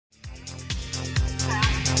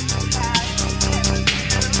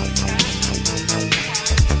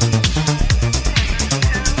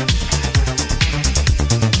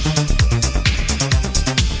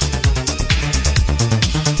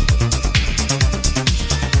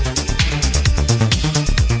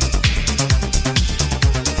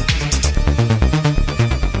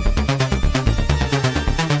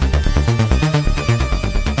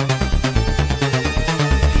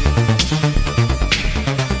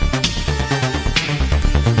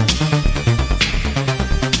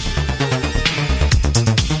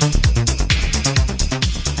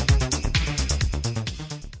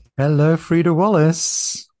Hello, Frida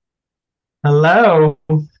Wallace. Hello,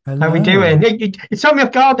 how we doing? Hello. You took me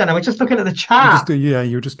off guard then. I was just looking at the You just chat, yeah,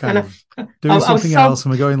 you were just kind and of I, doing I was something else,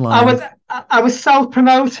 and we're going I was, live. I was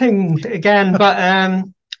self-promoting again. But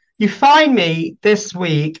you find me this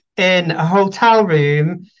week in a hotel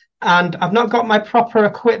room, and I've not got my proper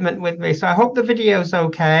equipment with me. So I hope the video's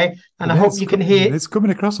okay, and I Yeah, hope you can hear. it's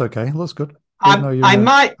coming across okay. Looks good, even I though you're in I a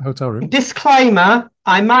might hotel room. disclaimer.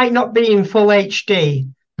 I might not be in full HD,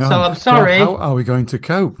 Oh so I'm my God, how sorry. are we going to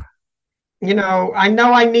cope? I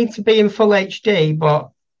know I need to be in full HD, but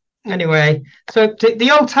anyway, so the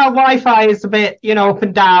hotel Wi-Fi is a bit, up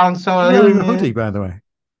and down. So Are you wearing a hoodie, by the way?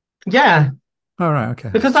 yeah, All right, okay,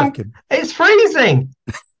 because just checking. it's freezing.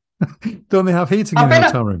 Don't they have heating I've in been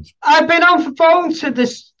hotel rooms? I've been on the phone to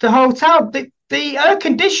the hotel. The air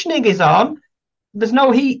conditioning is on. There's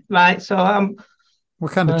no heat, right? So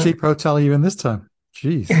What kind of uh, cheap hotel are you in this time?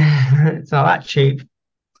 Jeez. it's not that cheap.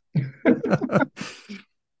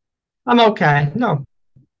 I'm okay. No,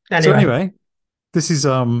 So anyway, anyway, this is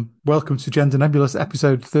welcome to Gender Nebulous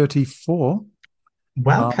episode 34. Um,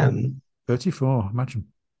 welcome. 34, imagine.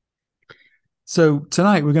 So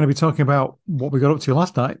tonight we're going to be talking about what we got up to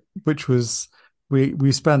last night, which was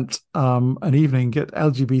we spent an evening at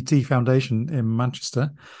LGBT Foundation in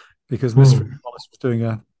Manchester because Miss Hmm. Freedom Wallace was doing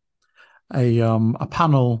a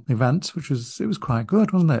panel event, which was quite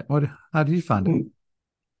good, wasn't it? How did you find it?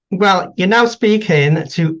 Well, you're now speaking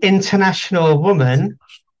to international woman,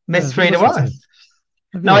 Miss You're Frida listening to me. Wallace.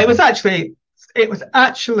 Have you No, heard me? it was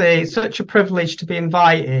actually such a privilege to be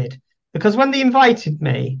invited because when they invited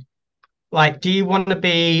me, like, do you want to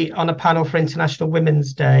be on a panel for International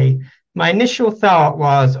Women's Day? My initial thought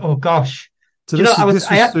was, oh gosh, So do you know, this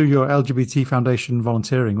was through your LGBT Foundation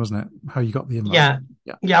volunteering, wasn't it? How you got the invite? yeah,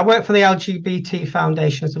 Yeah, yeah, I work for the LGBT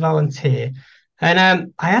Foundation as a volunteer.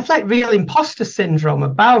 And I had like real imposter syndrome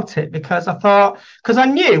about it because because I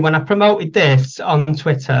knew when I promoted this on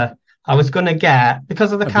Twitter, I was going to get,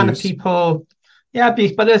 because of the kind of abuse. people, yeah,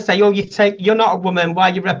 abuse, but they say, oh, you're not a woman. Why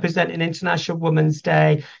are you representing International Women's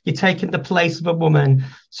Day? You're taking the place of a woman.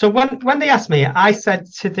 So when they asked me, I said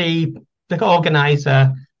to the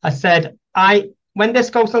organizer, I said, when this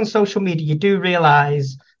goes on social media, you do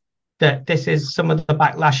realize that this is some of the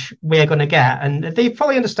backlash we're going to get, and they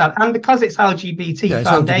fully understand. And because it's LGBT Yeah, it's LGBT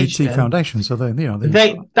Foundation, Foundation, so they they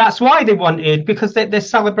understand. that's why they wanted, because they're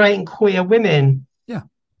celebrating queer women. Yeah,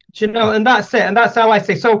 Do you know? yeah. And that's it. And that's how I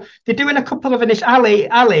say. So they're doing a couple of initiatives.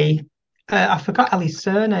 Ali, I forgot Ali's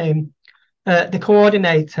surname. The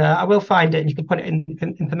coordinator. I will find it, and you can put it in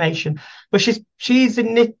information. But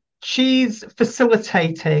she's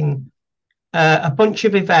facilitating a bunch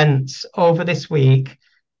of events over this week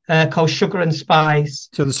called Sugar and Spice,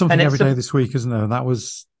 So there's and something every it's day a this week, isn't there? That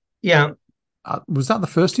yeah, was that the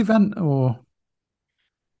first event, or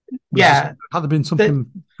yeah. had there been The,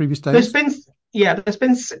 something previous there's days? been there's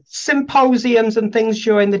been symposiums and things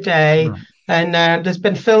during the day, Right. and there's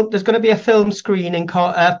going to be a film screening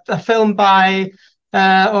called a film by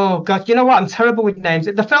oh god, you know what? I'm terrible with names.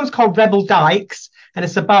 The film's called Rebel Dykes, and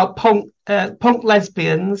it's about punk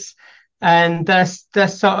lesbians and their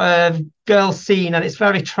sort of girl scene, and it's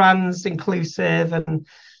very trans inclusive. And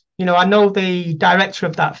I know the director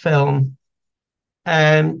of that film,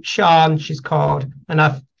 Sean, she's called, and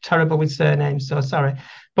I'm terrible with surnames, so sorry.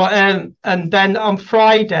 But and then on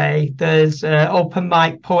Friday there's an open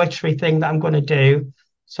mic poetry thing that I'm going to do,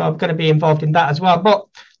 so I'm going to be involved in that as well. But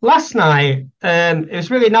last night it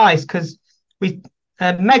was really nice because we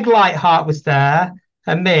Meg Lightheart was there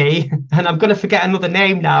and me, and I'm going to forget another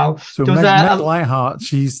name now. So There was Meg Lightheart,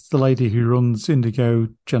 she's the lady who runs Indigo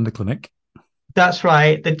Gender Clinic, that's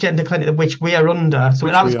right, the gender clinic which we are under. So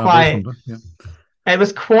which that was we are both quite under. Yeah, It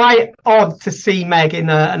was quite odd to see Meg in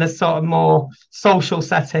a sort of more social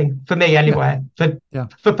setting for me, yeah, anyway, yeah,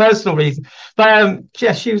 for personal reasons. But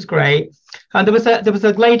yeah, she was great. And there was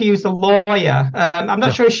a lady who's a lawyer. I'm not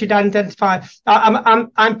yeah. sure if she'd identify.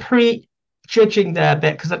 I'm prejudging there a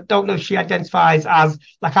bit because I don't know if she identifies as,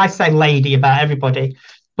 like I say, lady about everybody.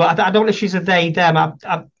 But I don't know if she's a they them.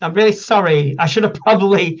 I'm really sorry. I should have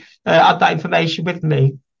probably had that information with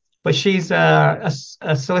me. But she's a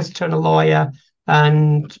solicitor and a lawyer,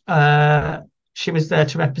 and she was there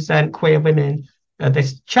to represent queer women at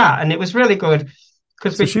this chat, and it was really good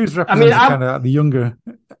because So she was I mean, representing kind of the younger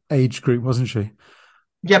age group, wasn't she?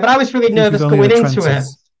 yeah, but I was really I think she was nervous only in her going into it.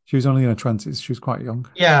 twenties. She was only in her twenties. She was quite young.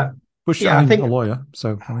 Yeah, But yeah, I I mean, a think lawyer.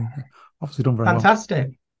 So I mean, obviously done very well.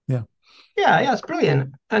 fantastic. Yeah. Yeah, yeah, it's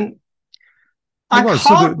brilliant, and It I was. So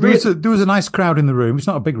can't really. there was a nice crowd in the room. It's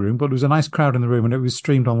not a big room, but there was a nice crowd in the room, and it was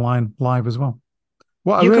streamed online live as well.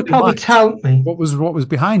 What I You could really probably liked, tell me. what was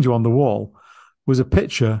behind you on the wall, was a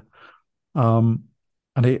picture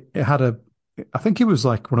And it had I think it was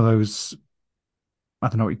like one of those, I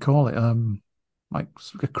don't know what you call it, like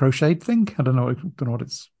a crocheted thing. I don't know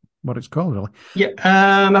what it's called really. Yeah,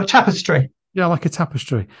 a tapestry. Yeah, like a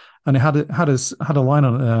tapestry, and it had a line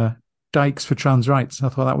on it, "Dykes for trans rights." I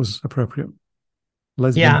thought that was appropriate.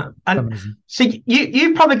 Lesbian Yeah, and feminism. so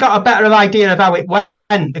you probably got a better idea of how it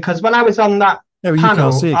went because when I was on that Yeah, well, you can't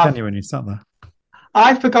panel, see it, can you, when you sat there?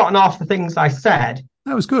 I've forgotten half the things I said,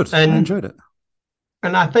 That was good. I and enjoyed it.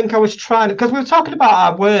 I think I was trying because we were talking about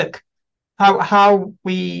our work, how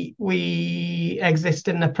we exist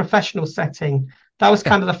in a professional setting. That was Yeah,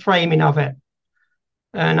 kind of the framing of it,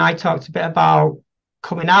 and I talked a bit about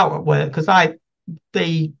coming out at work because I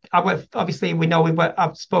work, obviously we know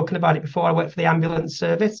I've spoken about it before. I worked for the ambulance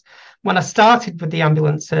service. When I started with the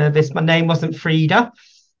ambulance service, my name wasn't Frida.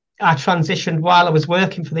 I transitioned while I was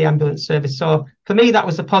working for the ambulance service. So for me, that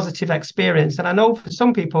was a positive experience. And I know for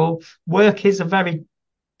some people, work is a very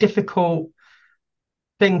difficult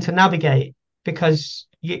thing to navigate because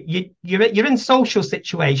you're in social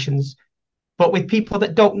situations, but with people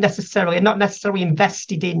that don't necessarily are not necessarily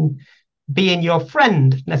invested in being your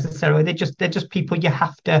friend necessarily. They're just people you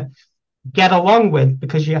have to get along with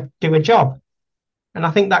because you have to do a job. And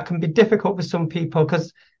I think that can be difficult for some people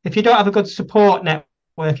because if you don't have a good support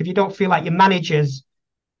network, if you don't feel like your managers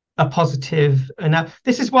are positive, and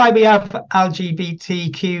this is why we have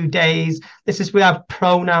LGBTQ days. This is we have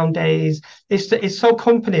pronoun days. It's so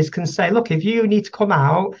companies can say, look, if you need to come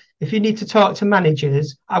out, if you need to talk to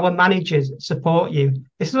managers, our managers support you.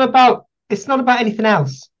 It's not about anything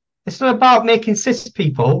else. It's not about making cis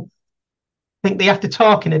people think they have to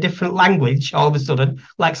talk in a different language all of a sudden,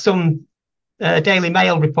 like some Daily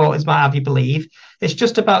Mail reporters might have you believe. It's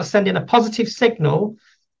just about sending a positive signal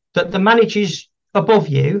that the managers above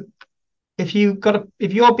you, if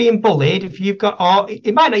you're being bullied, if you've got, or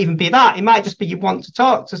it might not even be that, it might just be you want to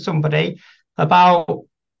talk to somebody about,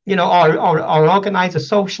 or organize a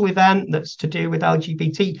social event that's to do with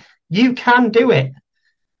LGBT, you can do it.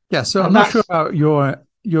 yeah. So I'm And not sure that's, about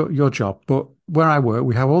your job, but where I work,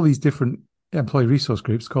 we have all these different employee resource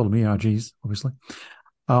groups, call them ERGs, obviously.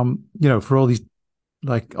 For all these,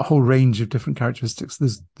 like a whole range of different characteristics.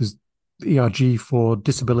 There's ERG for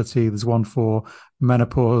disability. There's one for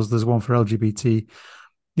menopause. There's one for LGBT.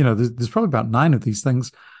 There's probably about 9 of these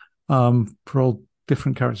things, for all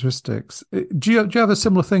different characteristics. Do you have a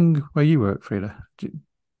similar thing where you work, Frida?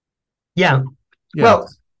 yeah. Yeah. Well,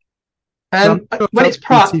 So I'm sure when if it's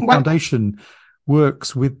pro, LGBT Foundation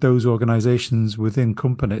works with those organisations within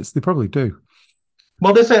companies, they probably do.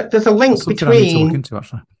 well, there's a That's link something I need to look between into,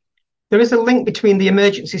 actually. there is a link between the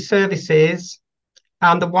emergency services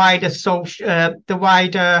and the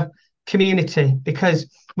wider community because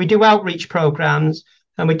we do outreach programs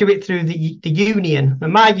and we do it through the union.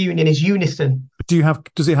 And my union is Unison.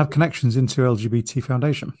 Does it have connections into LGBT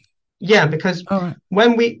Foundation? Yeah, because All right.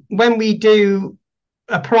 when we do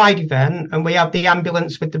a pride event and we have the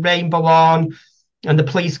ambulance with the rainbow on and the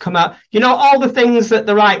police come out, all the things that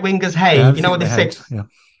the right wingers Yeah, hate. everything They they say, hate. Yeah.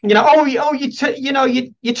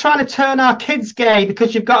 you're trying to turn our kids gay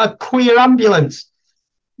because you've got a queer ambulance.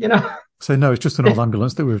 You know, So no, it's just an old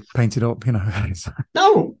ambulance that we've painted up.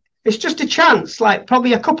 no, it's just a chance, like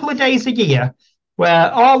probably a couple of days a year,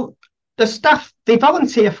 where all the staff they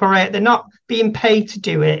volunteer for it. They're not being paid to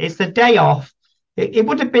do it. It's the day off. It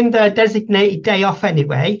would have been their designated day off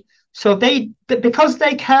anyway. So because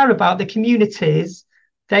they care about the communities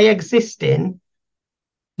they exist in,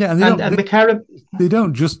 Yeah, and and we care. they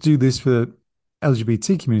don't just do this for the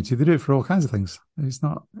LGBT community. They do it for all kinds of things. It's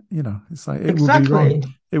not, it's like it would be wrong.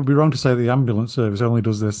 Exactly. It would be wrong to say the ambulance service only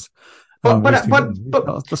does this, But but wasting but money. but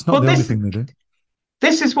That's not but the only this thing they do.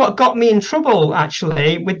 this is what got me in trouble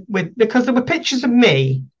actually with because there were pictures of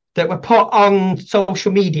me that were put on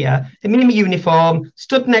social media in my uniform,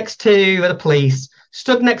 stood next to the police,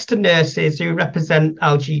 stood next to nurses who represent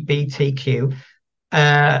LGBTQ,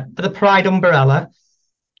 the Pride umbrella,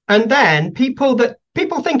 and then people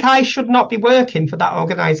think I should not be working for that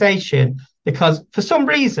organisation because for some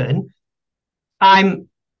reason I'm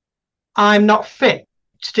I'm not fit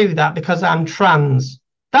to do that because I'm trans.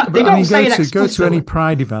 That they But I don't mean, say it go to any explicitly.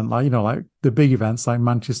 Pride event, like like the big events like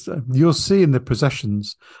Manchester. You'll see in the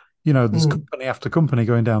processions, there's Mm. company after company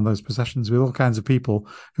going down those processions with all kinds of people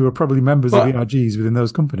who are probably members of But ERGs within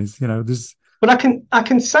those companies. There's I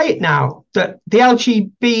can say it now that the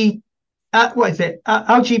LGB what is it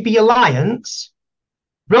LGB Alliance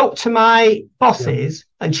wrote to my yeah, bosses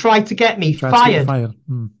and tried to get me trying to get you fired. fired.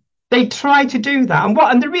 Hmm. They tried to do that,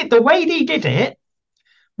 and the way they did it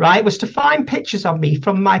right was to find pictures of me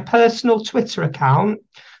from my personal Twitter account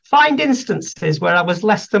find instances where I was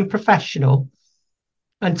less than professional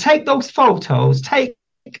and take those photos, take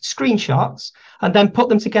screenshots, and then put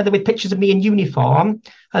them together with pictures of me in uniform,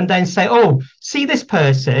 and then say, oh, see this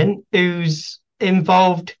person who's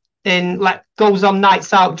involved in, like, goes on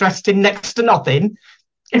nights out dressed in next to nothing.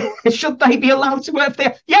 Should they be allowed to work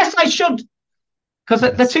there? Yes, I should, because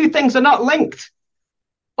the two things are not linked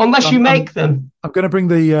unless you make them. I'm going to bring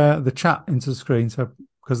the chat into the screen, so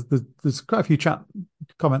because there's quite a few chat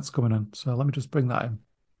comments coming in. So let me just bring that in.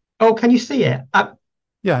 Oh, can you see it?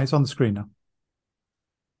 Yeah, it's on the screen now.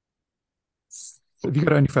 Have you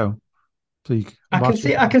got it on your phone? So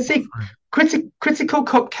I can see Critical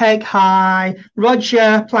Cupcake, hi.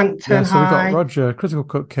 Roger Plankton, yeah, so hi. we've got Roger, Critical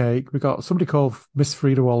Cupcake. We've got somebody called Miss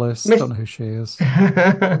Frida Wallace. Don't know who she is.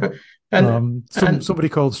 Somebody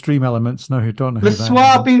called Stream Elements. No, who don't know who that is.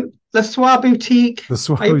 The Soir Boutique. The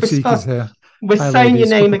Soir Boutique is here. We're Hi, saying ladies.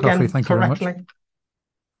 your name Cup of again coffee. Thank correctly.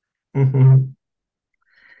 You very much.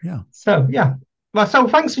 Yeah. So, yeah. Well, so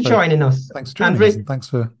thanks for joining us. Thanks for joining us, and thanks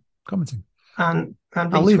for commenting. And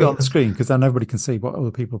I'll leave it on the screen because then everybody can see what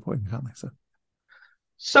other people are putting, can't they?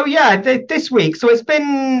 So yeah, this week. So it's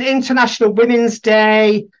been International Women's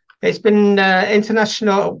Day. It's been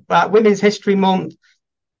International Women's History Month.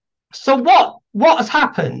 So what has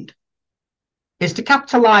happened is, to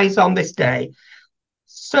capitalise on this day,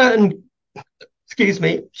 certain,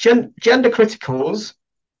 gender criticals,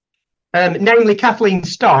 namely Kathleen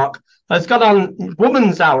Stock, has got on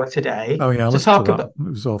Woman's Hour today. Oh yeah, to talk about, it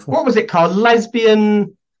was awful. What was it called?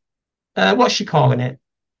 Lesbian. What's she calling it?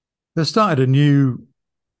 They started a new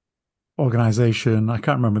organisation. I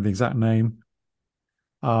can't remember the exact name.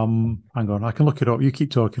 Hang on, I can look it up. You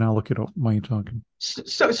keep talking, I'll look it up while you're talking.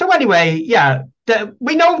 So anyway, yeah,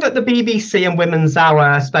 we know that the BBC and Women's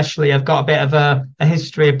Hour especially have got a bit of a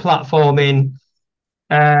history of platforming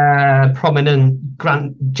prominent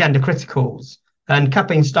gender criticals, and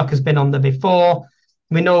Kathleen Stock has been on there before.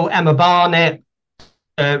 We know Emma Barnett.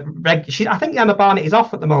 I think Emma Barnett is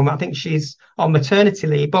off at the moment. I think she's on maternity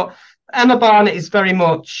leave, but Emma Barnett is very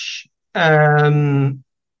much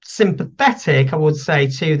sympathetic, I would say,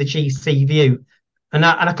 to the GC view, and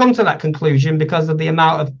I come to that conclusion because of the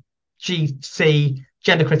amount of GC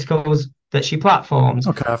gender criticals that she platforms.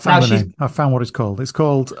 Okay, I found the name. I found what it's called. It's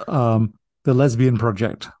called the Lesbian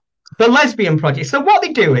Project. The Lesbian Project. So what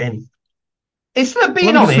they're doing, instead of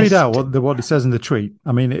being honest, let me just read out what it says in the tweet.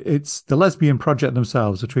 I mean, it's the Lesbian Project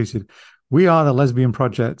themselves are tweeted. We are the Lesbian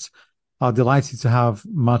Project. Are delighted to have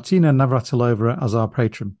Martina Navratilova as our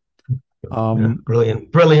patron. Brilliant.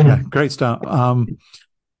 Yeah, great start.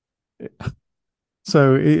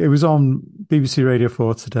 So it was on BBC Radio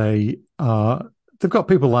 4 today. They've got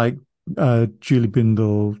people like Julie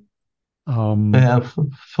Bindel.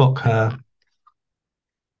 Fuck her.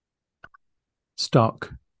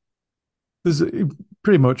 Stock. There's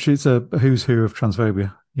pretty much, it's a who's who of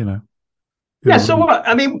transphobia, you know. Yeah. So what?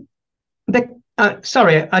 I mean,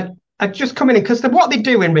 sorry, I just come in because what they're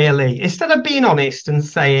doing really, instead of being honest and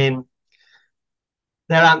saying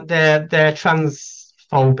they're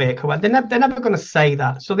transphobic, or they're never going to say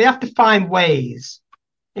that. So they have to find ways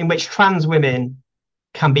in which trans women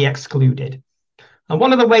can be excluded. And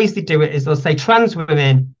one of the ways they do it is they'll say trans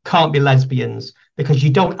women can't be lesbians because you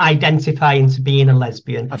don't identify into being a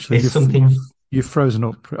lesbian. Actually, you've frozen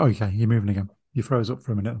up. Okay, you're moving again. You froze up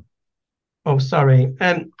for a minute. Oh, sorry.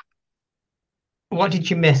 What did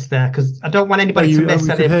you miss there? Because I don't want anybody to miss.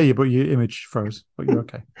 I could hear you, but your image froze. But you're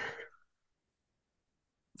okay.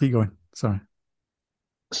 Keep going. Sorry.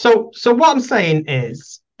 So what I'm saying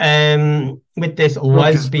is, with this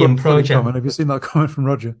lesbian project, have you seen that comment from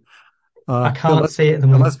Roger? I can't see it. The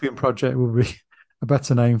Lesbian Project would be a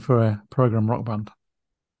better name for a program rock band.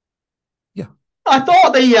 Yeah, I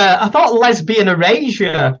thought Lesbian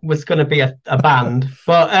Erasure was going to be a band,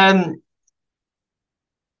 but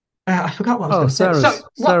I forgot what I was going to say.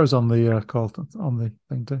 Sarah's on the call on the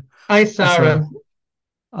thing too. Hi, Sarah.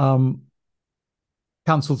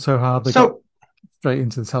 Cancelled so hard they got straight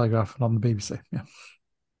into the Telegraph and on the BBC. Yeah.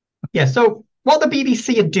 Yeah. So what the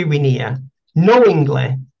BBC are doing here,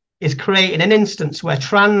 knowingly, is creating an instance where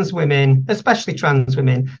trans women, especially trans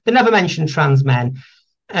women, they never mention trans men,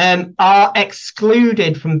 are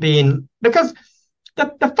excluded from being, because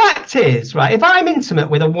the fact is, right, if I'm intimate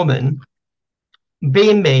with a woman,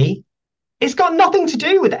 being me, it's got nothing to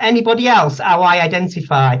do with anybody else, how I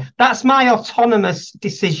identify. That's my autonomous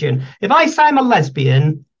decision. If I say I'm a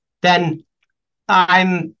lesbian, then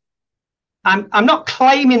I'm not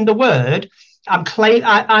claiming the word.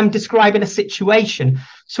 I'm describing a situation.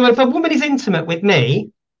 So if a woman is intimate with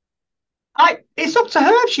me, it's up to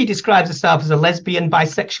her if she describes herself as a lesbian,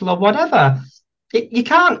 bisexual, or whatever. you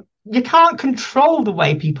can't control the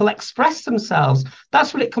way people express themselves.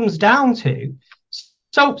 That's what it comes down to.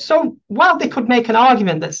 So while they could make an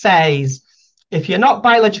argument that says if you're not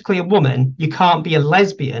biologically a woman, you can't be a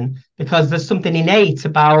lesbian because there's something innate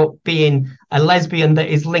about being a lesbian that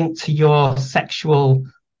is linked to your sexual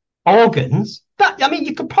organs. That, I mean,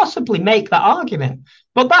 you could possibly make that argument,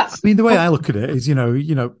 but I mean, the way but I look at it is,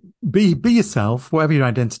 be yourself, whatever your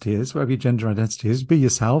identity is, whatever your gender identity is, be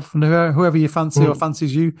yourself, and whoever you fancy or mm,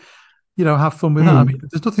 fancies you, have fun with that. I mean, mm,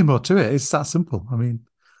 there's nothing more to it. It's that simple. I mean,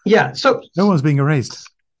 yeah. So no one's being erased.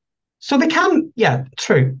 so they can, yeah,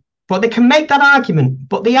 true, but they can make that argument.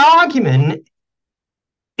 But the argument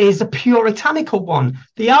is a puritanical one.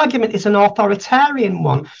 The argument is an authoritarian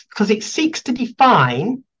one because it seeks to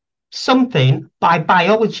define something by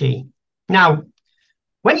biology. Now,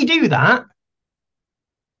 when you do that,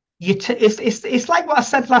 it's like what I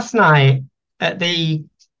said last night at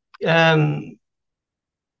um,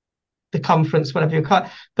 the conference, whatever you call it.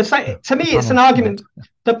 But it's Yeah, like, to me, the it's an panel event. argument.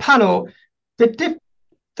 The panel, the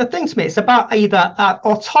thing to me, it's about either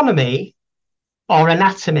autonomy or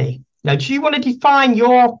anatomy. Now, do you want to define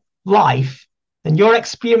your life and your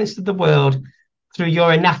experience of the world through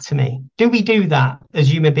your anatomy? Do we do that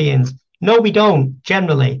as human beings? No, we don't,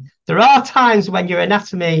 generally. There are times when your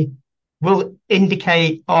anatomy will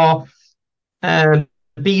indicate or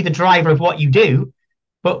be the driver of what you do,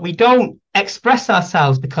 but we don't express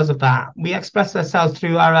ourselves because of that. We express ourselves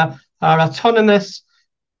through our autonomous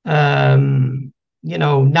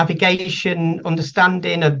navigation,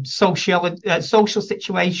 understanding of social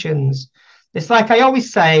situations. It's like I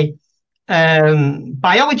always say,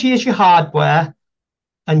 biology is your hardware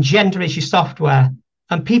and gender is your software.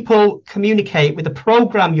 And people communicate with the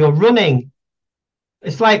program you're running.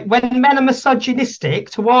 It's like when men are misogynistic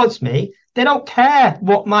towards me, they don't care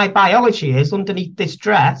what my biology is underneath this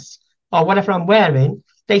dress or whatever I'm wearing.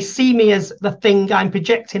 They see me as the thing I'm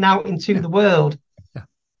projecting out into Yeah, the world. yeah,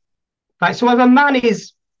 Right. So if a man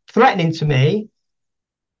is threatening to me,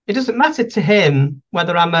 it doesn't matter to him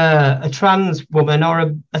whether I'm a trans woman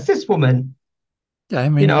or a cis woman. yeah. I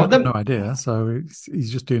mean, You you know, might have no idea, so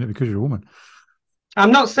he's just doing it because you're a woman.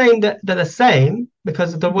 I'm not saying that they're the same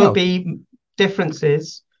because there will Well, be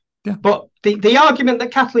differences. yeah. But the argument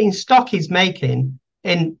that Kathleen Stock is making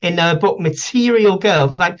in her book Material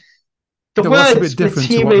Girl, like the Yeah, well, that's a bit words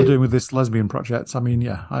different to what they're material. doing with this lesbian project. I mean,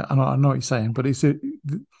 yeah, I know what you're saying, but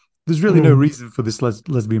there's really no Mm, reason for this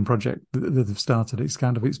lesbian project that they've started. It's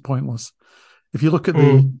pointless. If you look at the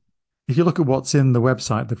mm. if you look at what's in the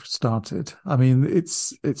website they've started, I mean,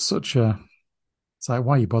 it's like,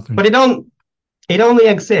 why are you But bothering? it only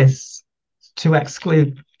exists to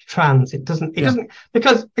exclude trans. It Yeah. doesn't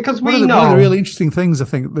because One of we the really know. interesting things I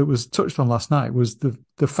think that was touched on last night was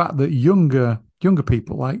the fact that younger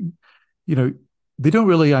people, like, you know, they don't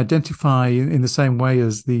really identify in the same way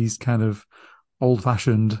as these kind of old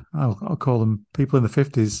fashioned, I'll call them people in the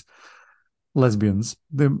 50s, lesbians.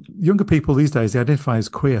 The younger people these days, they identify as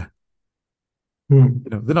queer.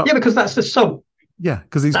 They're Yeah, not, because yeah,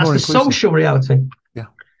 because it's that's more the inclusive. social reality. Yeah,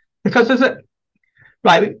 Because there's a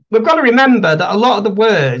right, we've got to remember that a lot of the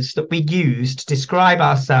words that we use to describe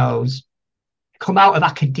ourselves come out of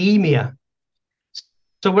academia.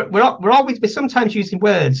 So we're sometimes using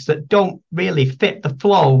words that don't really fit the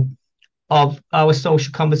flow of our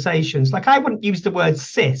social conversations. Like I wouldn't use the word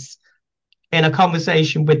cis in a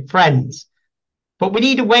conversation with friends, but we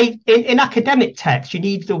need a way in academic text. You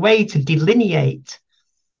need the way to delineate,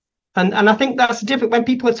 and I think that's different when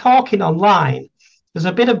people are talking online. There's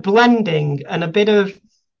a bit of blending and a bit of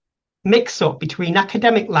mix up between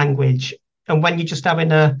academic language and when you're just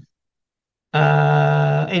having a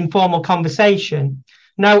informal conversation.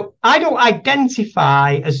 Now, I don't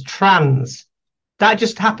identify as trans. That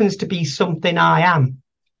just happens to be something I am.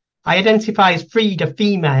 I identify as Frida,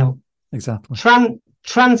 female. exactly.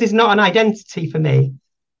 Trans is not an identity for me.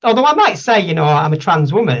 Although I might say, I'm a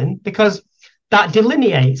trans woman because that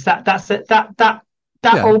delineates that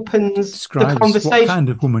Yeah, it opens the describes what conversation. kind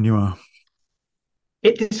of woman you are.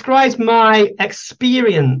 It describes my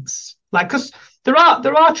experience. Like, because there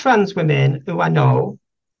are trans women who I know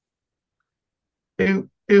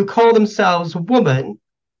who call themselves a woman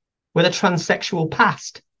with a transsexual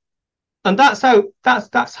past. And that's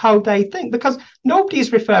how they think, because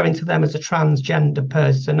nobody's referring to them as a transgender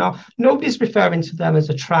person, or nobody's referring to them as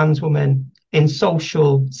a trans woman in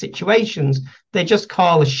social situations. They just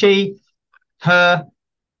call a she, her,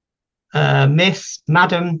 miss,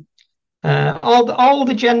 madam, all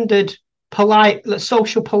the gendered polite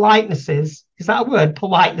social politenesses. Is that a word?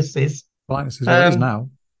 Politenesses. Politeness is what it is Um, now.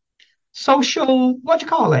 Social, what do you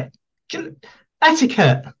call it?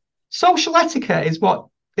 Etiquette. Social etiquette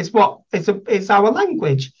is our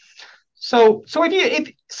language. So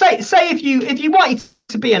if you wanted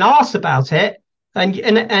to be an arse about it,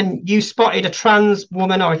 and you spotted a trans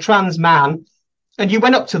woman or a trans man, and you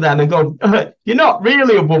went up to them and go, "You're not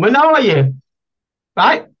really a woman, are you?"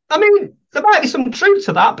 Right? I mean, there might be some truth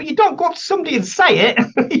to that, but you don't go up to somebody and say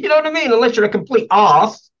it. You know what I mean? Unless you're a complete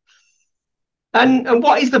arse. And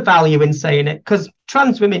what is the value in saying it? Because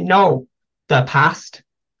trans women know their past.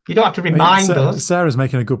 You don't have to I mean, remind us. Sarah's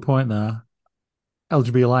making a good point there.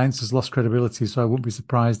 LGBT Alliance has lost credibility, so I wouldn't be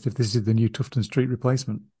surprised if this is the new Tufton Street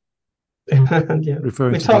replacement, Yeah.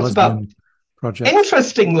 referring We to the talked about, lesbian project.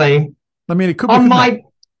 interestingly, I mean, it could be, on couldn't it? my,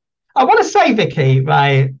 I want to say, Vicky,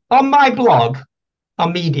 right, on my blog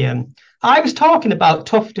on Medium, I was talking about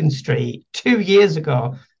Tufton Street 2 years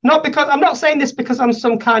ago. Not because I'm not saying this because I'm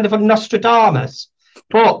some kind of a Nostradamus,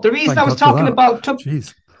 but the reason Thank I was God for talking that. about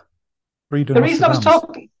Jeez. Read the reason I was Nostradamus.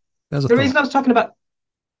 talking There's a the reason thought. I was talking about.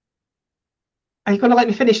 Are you going to let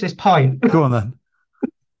me finish this point? Go on then.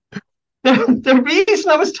 The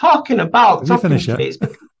reason I was talking about Have you Tufton finished Street yet? is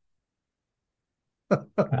because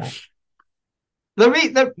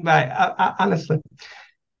right, honestly,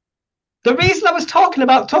 the reason I was talking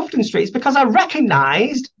about Tufton Street is because I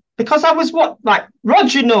recognised, because I was what, like,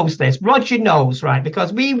 Roger knows this. Roger knows, right?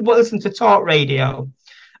 Because we listen to talk radio,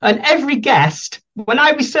 and every guest, when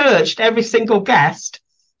I researched every single guest,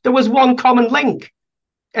 there was one common link,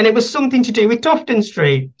 and it was something to do with Tufton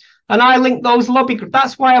Street. And I linked those lobby groups.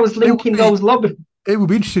 That's why I was It would linking be those lobby. it would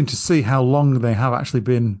be interesting to see how long they have actually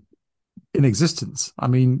been in existence. I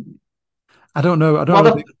mean, I don't Well, know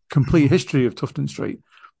the the complete history of Tufton Street,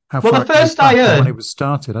 how well, far the it goes first I back or when it heard, was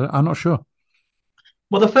started. I'm not sure.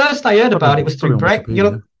 well, the first I heard about it It's was probably through on Brett.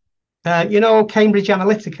 Wikipedia. Cambridge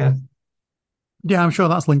Analytica. Yeah, I'm sure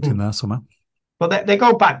that's linked in Hmm. there somewhere. Well, they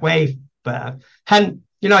go back way back.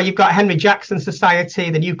 You've got Henry Jackson Society,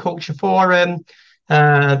 the New Culture Forum,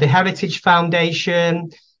 the Heritage Foundation,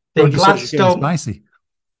 the Roger says it's getting spicy.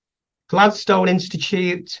 Gladstone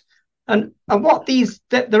Institute, and what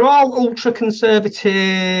they're all ultra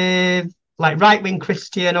conservative, like right wing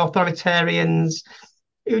Christian authoritarians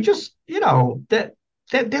who just, they're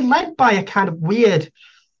led by a kind of weird.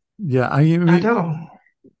 Yeah, I I mean, don't.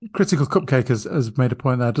 Critical Cupcake has made a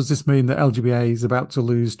point there. Does this mean that LGBA is about to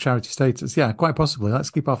lose charity status? Yeah, quite possibly. Let's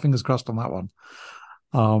keep our fingers crossed on that one.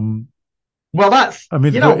 Um, Well, that's I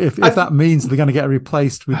mean, if that means they're going to get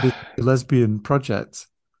replaced with the lesbian project,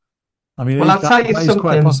 I mean, well, I'll tell you that is quite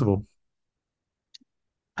something. possible.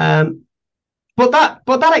 Um, but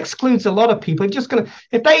that excludes a lot of people. Just gonna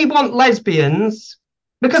If they want lesbians,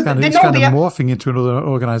 because they It's know kind of the morphing into another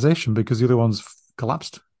organization because the other one's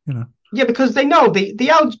collapsed. You know. yeah, because they know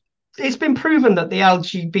it's been proven that the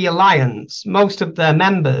LGB Alliance, most of their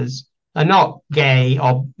members are not gay,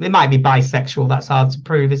 or they might be bisexual. That's hard to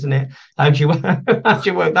prove, isn't it? How do you how do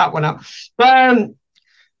you work that one out? But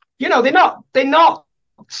they're not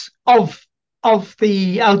of of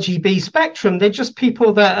the LGB spectrum. They're just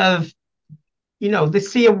people that have, they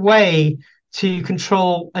see a way to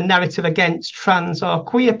control a narrative against trans or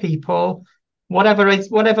queer people, whatever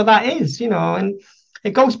that is, and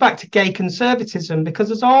it goes back to gay conservatism, because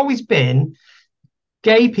there's always been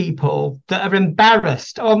gay people that are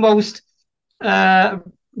embarrassed, almost uh,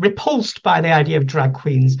 repulsed by the idea of drag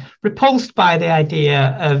queens, repulsed by the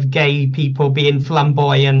idea of gay people being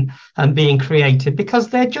flamboyant and being creative, because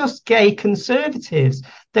they're just gay conservatives.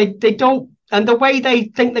 They don't, and the way they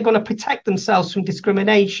think they're going to protect themselves from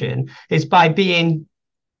discrimination is by being,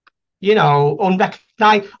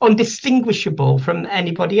 unrecognized, undistinguishable from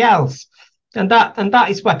anybody else. And that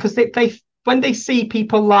is why, because they when they see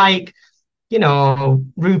people like,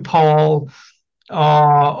 RuPaul,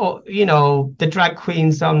 or the drag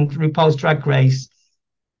queens on RuPaul's Drag Race,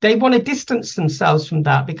 they want to distance themselves from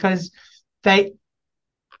that, because they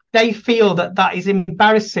they feel that that is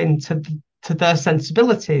embarrassing to their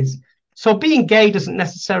sensibilities. So being gay doesn't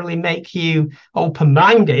necessarily make you open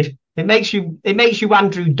minded. It makes you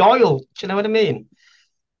Andrew Doyle. Do you know what I mean?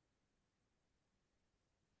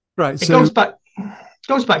 Right. It So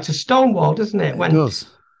goes back to Stonewall, doesn't it? it When does.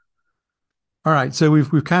 All right. So we've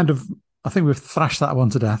kind of, I think we've thrashed that one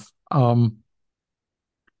to death.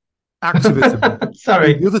 Activism. The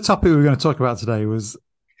sorry. other topic we were going to talk about today was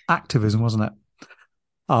activism, wasn't it?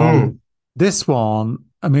 Mm, This one,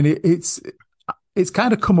 I mean, it's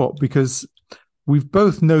kind of come up because we've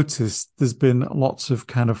both noticed there's been lots of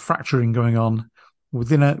kind of fracturing going on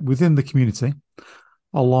within the community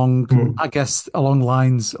along, mm, I guess, along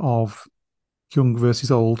lines of young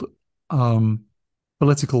versus old,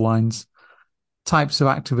 political lines, types of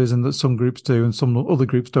activism that some groups do and some other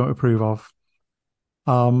groups don't approve of.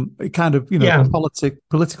 It kind of, Yeah.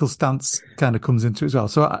 political stance kind of comes into it as well.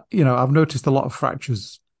 So, I've noticed a lot of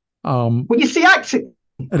fractures. Well, you see, acting.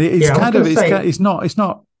 And it's Yeah, I was kind going of, to say. it's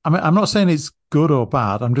not. I mean, I'm not saying it's good or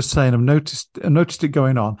bad. I'm just saying I've noticed it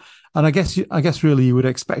going on. And I guess really you would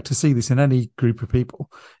expect to see this in any group of people.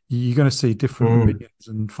 You're going to see different Mm, opinions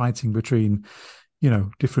and fighting between,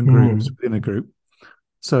 different groups mm. within a group.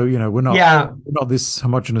 So, Yeah. we're not this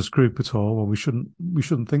homogenous group at all. Well, we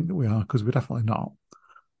shouldn't think that we are, because we're definitely not.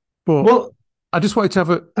 But Well, I just wanted to have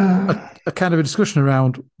a kind of a discussion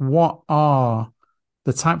around what are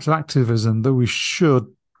the types of activism that we should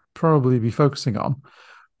probably be focusing on,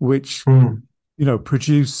 which, mm.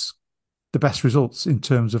 produce the best results in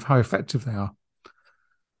terms of how effective they are.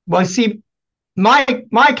 Well, see, my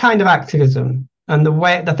kind of activism and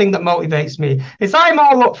the thing that motivates me is I'm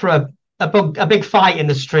all up for a big fight in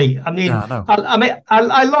the street. I Yeah, mean, I know.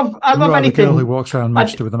 I You love are the girl who anything. walks around I,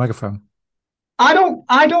 Manchester with a megaphone. I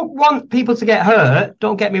don't want people to get hurt.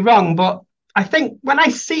 Don't get me wrong, but I think when I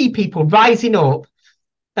see people rising up,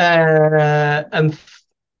 and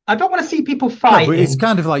I don't want to see people No, but it's fighting.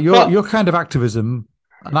 kind of like But your kind of activism,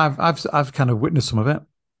 and I've kind of witnessed some of it.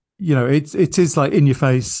 It is like in your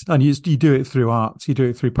face, and you do it through art, you do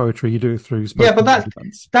it through poetry, you do it through yeah, spoken but word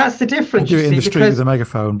events. that's the You difference, do you it in see, the street with because a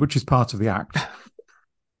megaphone, which is part of the act.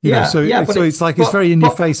 yeah, So yeah, so it's like it's very in your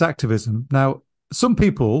but face activism. Now, some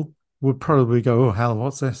people would probably go, "Oh hell,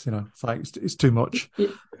 what's this?" It's like it's too much.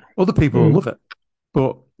 Other people will love mm, it,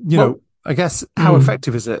 but well, I guess how mm,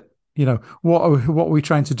 effective is it? What are we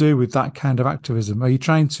trying to do with that kind of activism? Are you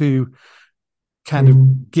trying to kind of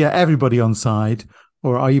mm. get everybody on side,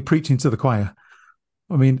 or are you preaching to the choir?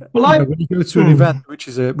 I mean, Well, when you go to an event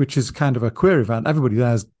mm, which is kind of a queer event, everybody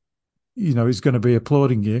there's is going to be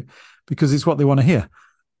applauding you because it's what they want to hear.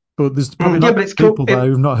 But there's probably yeah, not but it's cool. people there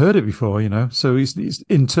who've not heard it before. So it's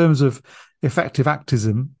in terms of effective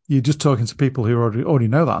activism, you're just talking to people who already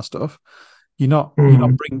know that stuff.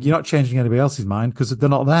 Mm. You're not changing anybody else's mind because they're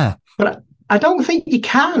not there. But I don't think you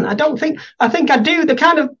can. I think I do the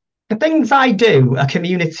kind of the things I do are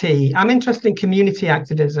community. I'm interested in community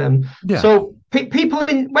activism. Yeah, So when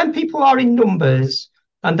people are in numbers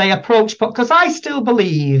and they approach, because I still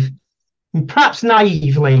believe, perhaps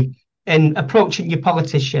naively, in approaching your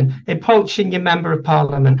politician, approaching your member of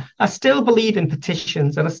parliament. I still believe in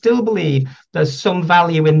petitions, and I still believe there's some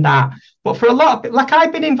value in that. But for a lot of, like,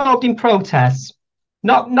 I've been involved in protests,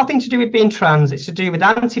 nothing to do with being trans. It's to do with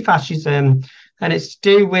anti-fascism, and it's to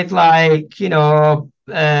do with, like,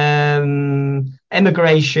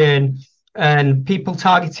 immigration and people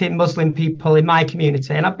targeting Muslim people in my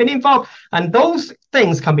community. And I've been involved, and those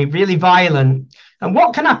things can be really violent. And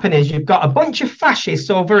what can happen is you've got a bunch of fascists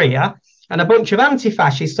over here and a bunch of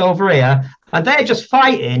anti-fascists over here, and they're just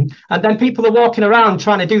fighting. And then people are walking around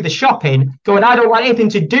trying to do the shopping, going, "I don't want anything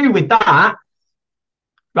to do with that."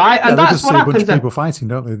 Right? yeah, And they that's just what see a bunch happens. of people fighting,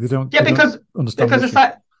 don't they? They don't Yeah, they don't understand the because it's issue.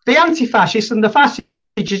 like the anti-fascists and the fascists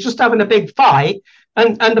are just having a big fight,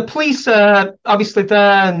 and the police are obviously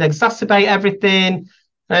there and exacerbate everything,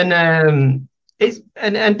 and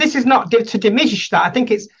and this is not to diminish that. I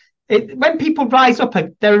think when people rise up,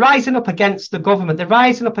 they're rising up against the government, they're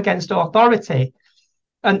rising up against authority,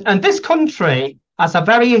 and this country has a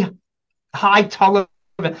very high tolerance.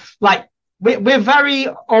 Like, we're very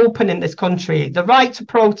open in this country. The right to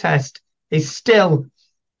protest is still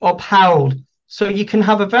upheld. So you can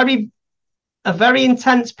have a very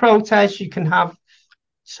intense protest. You can have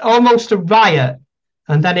almost a riot,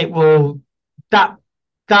 and then it will that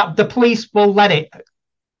that the police will let it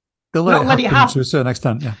They'll let it not let it happen to happen. a certain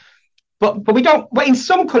extent. Yeah, But we don't. But in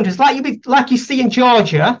some countries, like you see in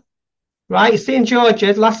Georgia, right? You see in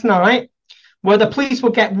Georgia last night, where the police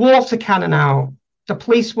will get water cannon out. The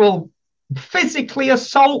police will physically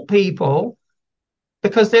assault people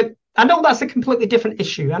because they. I know that's a completely different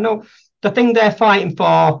issue. I know the thing they're fighting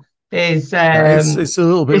for is yeah. It's um, it's a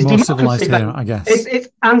little bit is more democracy, civilized but here, I guess. it's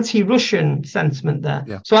anti-Russian sentiment there.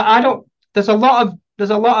 Yeah. So I don't. There's a lot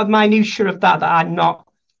of minutiae of that I'm not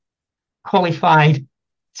qualified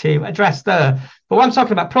to address there. But what I'm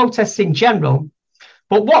talking about, protests in general.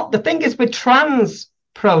 But what the thing is with trans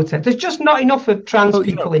protests, there's just not enough of trans Well,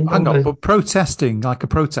 people in hang on, numbers. but protesting like a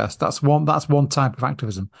protest, that's one type of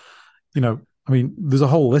activism. I mean, there's a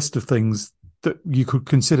whole list of things that you could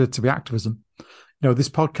consider to be activism. This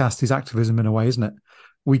podcast is activism in a way, isn't it?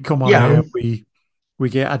 We come on Yeah, here, we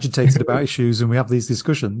get agitated about issues, and we have these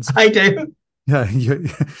discussions. I do. Yeah,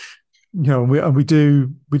 and we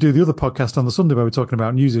do the other podcast on the Sunday where we're talking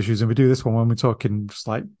about news issues, and we do this one when we're talking just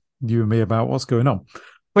like you and me about what's going on.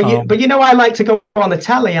 But I like to go on the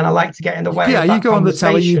telly and I like to get in the way Yeah, of you that go on the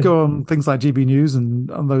telly, you conversation. go on things like GB News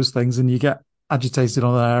and on those things, and you get agitated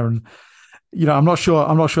on there, and I'm not sure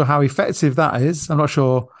how effective that is. I'm not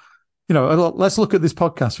sure. Let's look at this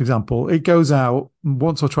podcast, for example. It goes out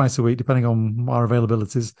once or twice a week, depending on our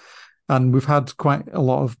availabilities, and we've had quite a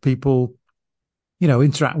lot of people,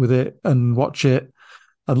 interact with it and watch it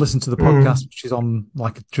and listen to the podcast, which is on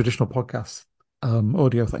like a traditional podcast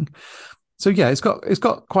audio thing. So yeah, it's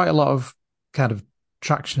got quite a lot of kind of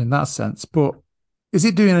traction in that sense. But is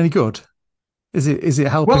it doing any good? Is it Well,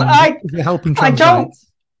 helping? I Is it helping I trans don't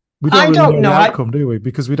rights? We don't I really don't know the know. outcome, do we?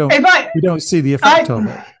 Because If we don't see the effect of it.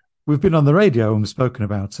 I We've been on the radio and spoken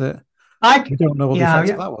about it. I We don't know what the yeah,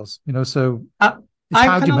 effect of yeah. that was. So I, it's I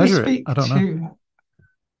how do can you only measure it? speak I don't know. to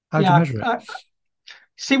How do you yeah. measure it?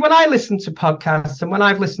 See, when I listen to podcasts and when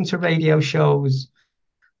I've listened to radio shows,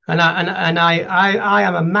 and I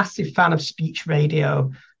am a massive fan of speech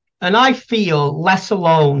radio, and I feel less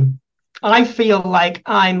alone. I feel like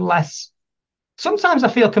I'm less. Sometimes I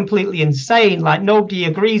feel completely insane, like nobody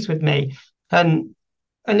agrees with me. And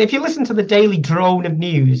and if you listen to the daily drone of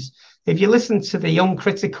news, if you listen to the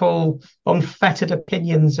uncritical, unfettered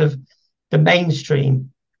opinions of the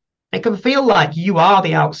mainstream, it can feel like you are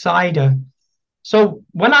the outsider. So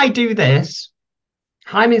when I do this,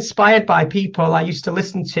 I'm inspired by people I used to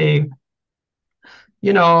listen to,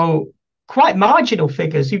 you know, quite marginal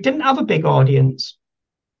figures who didn't have a big audience,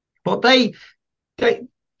 but they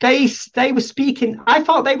they were speaking. I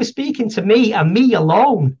thought they were speaking to me and me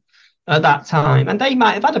alone at that time, and they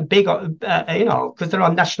might have had a big, because they're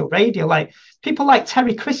on national radio, like people like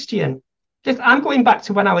Terry Christian. I'm going back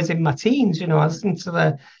to when I was in my teens. I listened to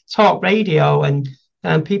the talk radio and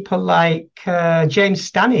people like James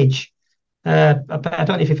Stanage. I don't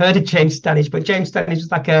know if you've heard of James Stanage, but James Stanage was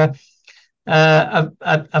like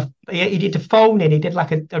he did a phone in. He did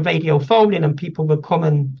like a radio phone in, and people would come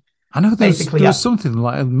and I know basically, there was something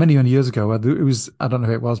like many years ago where it was, I don't know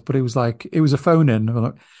who it was, but it was a phone in.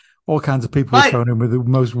 Like, all kinds of people would like, phone in with the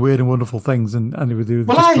most weird and wonderful things, and they would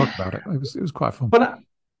well, just talk about it. It was quite fun. but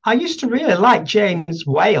I used to really like James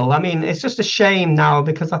Whale. I mean, it's just a shame now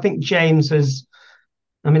because I think James is.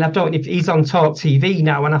 I mean, I don't know if he's on Talk TV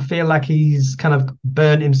now, and I feel like he's kind of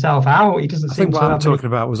burnt himself out. He doesn't I seem think what to I'm have any. talking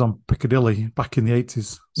about was on Piccadilly back in the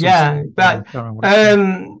 80s. Yeah, I but can't remember what it's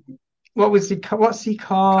called. what was he? What's he I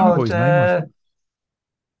can't remember what called? his name was.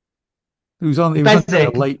 It was on like a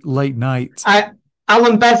Bezic. late night.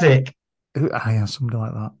 Alan Bezic. Yeah, something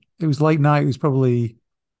like that. It was late night. It was probably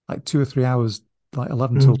like 2 or 3 hours, like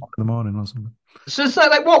 11 till 1 Mm. in the morning or something. So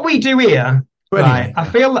like what we do here, But right?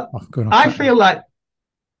 anyway, yeah, going off I track now. feel like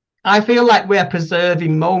I feel like we're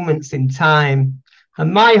preserving moments in time.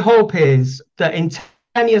 And my hope is that in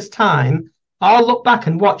 10 years' time, I'll look back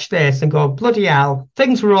and watch this and go, bloody hell,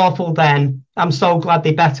 things were awful then. I'm so glad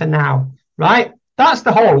they're better now. Right? That's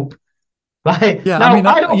the hope. Right. Yeah, I Now, mean,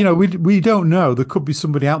 I don't, we don't know. There could be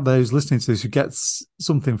somebody out there who's listening to this who gets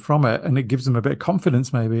something from it, and it gives them a bit of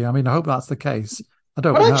confidence. Maybe. I mean, I hope that's the case. I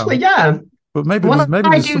don't well, actually, know, yeah. but When maybe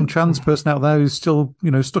I there's do some trans person out there who's still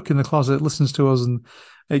stuck in the closet, listens to us, and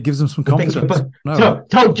it gives them some the things, confidence. but No,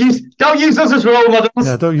 don't use us as role yeah,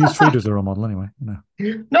 models. don't use Frida as a role model anyway.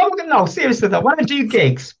 No, seriously though, when I do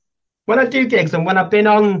gigs and when I've been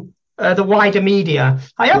on the wider media,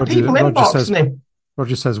 I have Roger people Roger inbox says me.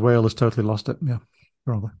 Roger says Whale has totally lost it. Yeah,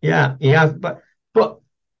 probably. Yeah, yeah, but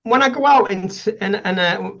when I go out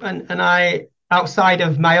and I outside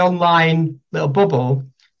of my online little bubble,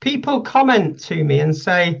 people comment to me and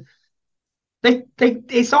say they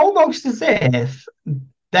it's almost as if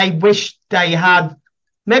they wish they had.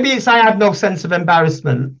 Maybe it's I had no sense of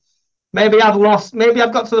embarrassment. Maybe I've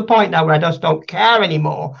got to the point now where I just don't care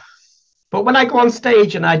anymore. But when I go on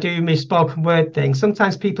stage and I do my spoken word thing,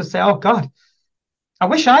 sometimes people say, "Oh God, I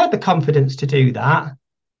wish I had the confidence to do that."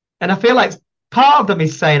 And I feel like part of them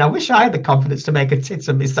is saying, I wish I had the confidence to make a tit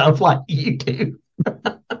of myself like you do.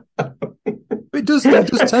 It does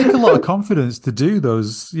take a lot of confidence to do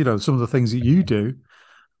those, some of the things that you do.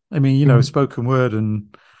 I mean, spoken word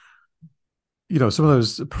and some of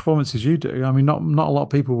those performances you do. I mean, not a lot of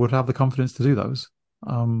people would have the confidence to do those.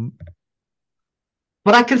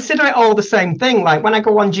 But I consider it all the same thing. Like when I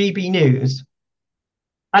go on GB News,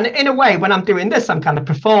 and in a way, when I'm doing this, I'm kind of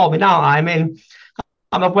performing, aren't I? I mean,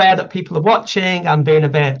 I'm aware that people are watching. I'm being a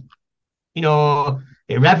bit,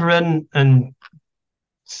 irreverent and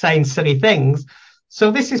saying silly things. So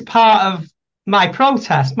this is part of my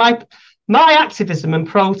protest. My activism and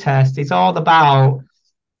protest is all about,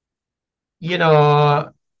 you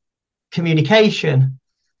know, communication.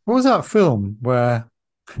 What was that film where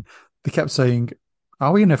they kept saying,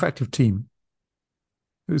 "Are we an effective team?"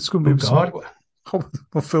 Oh it was some God.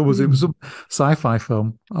 what film was it? It was some sci-fi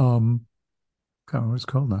film. Can't remember what it's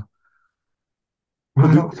called now. I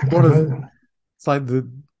But don't think one I've of heard of them. it's like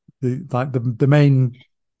the main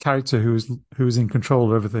character who was in control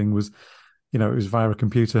of everything was, it was via a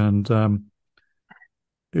computer, and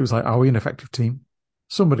it was like, are we an effective team?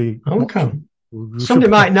 Somebody Okay. watching who should Somebody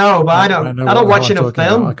might know, but I might don't. know I what don't the hell watch I'm enough talking about. I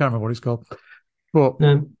film. can't remember what it's called, but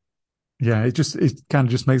No. yeah, it kind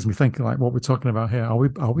of just makes me think like what we're talking about here. Are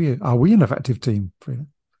we an effective team?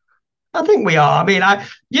 I think we are. I mean,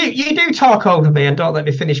 you do talk over me and don't let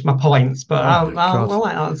me finish my points, but Oh my God, I'll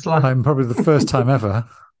answer. Like, I'm probably the first time ever.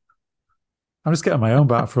 I'm just getting my own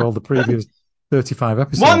back for all the previous 35 one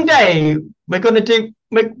episodes. day we're gonna do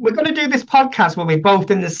this podcast where we're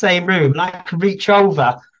both in the same room, and I can reach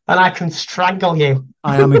over and I can strangle you.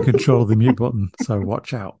 I am in control of the mute button, so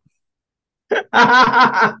watch out.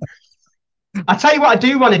 I tell you what, I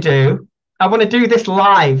do want to do. I want to do this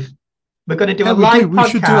live. We're going to do Yeah, a we do. live We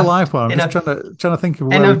should do a podcast live one. I'm in just a trying to think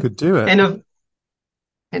of in where we a could do it. in a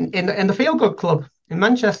in the Feel Good Club in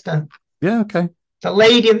Manchester. Yeah, okay. The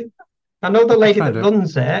lady, I know the We could lady try and that do it.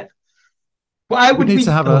 runs it. Why We'd would need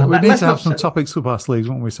to we? have Oh, a we'd need let's to have not some say. topics up our sleeves,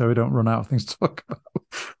 won't we? So we don't run out of things to talk about.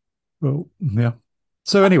 Well, yeah.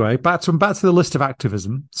 So anyway, back to the list of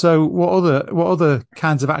activism. So what other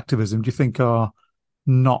kinds of activism do you think are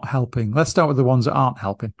not helping? Let's start with the ones that aren't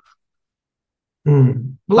helping. Well,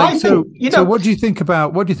 Like I think so what do you think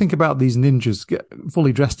about these ninjas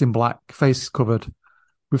fully dressed in black, faces covered?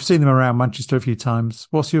 We've seen them around Manchester a few times.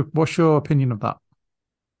 What's your opinion of that?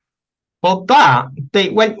 well that they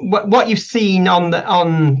what you've seen on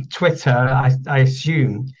Twitter, I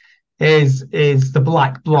assume, is the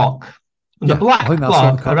Black Bloc. And the Yeah, I think Black that's what they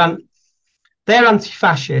Bloc call. they're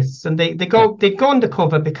anti-fascists, and they Yeah. go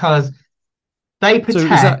undercover because they So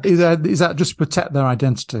is that is protect that is that just to protect their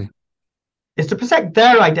identity? is to protect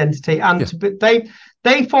their identity and Yeah.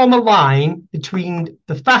 they form a line between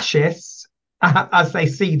the fascists as they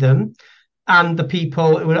see them and the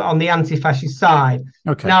people who are on the anti-fascist side.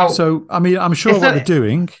 Okay. Now, So I mean, I'm sure it's what they're a,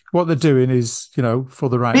 doing, is, for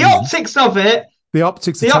the right the reasons. optics of it, The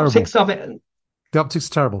optics are the terrible. optics of it. The optics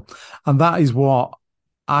are terrible, and that is what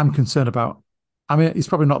I'm concerned about. I mean, it's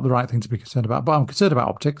probably not the right thing to be concerned about, but I'm concerned about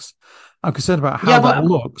optics. I'm concerned about how Yeah, that but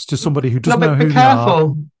looks to somebody who no, doesn't know but be who they are,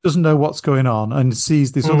 careful. doesn't know what's going on, and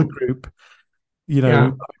sees this other Mm, group.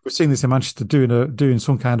 yeah, We're seeing this in Manchester doing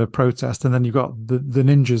some kind of protest, and then you've got the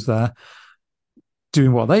ninjas there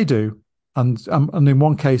doing what they do, and in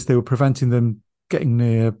one case they were preventing them getting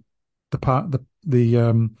near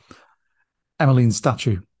the Emmeline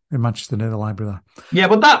statue in Manchester near the library there. yeah,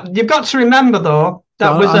 but that you've got to remember though So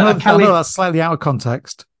that was I a know I know Kelly. that's slightly out of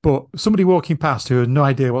context, but somebody walking past who has no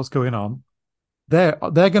idea what's going on, they're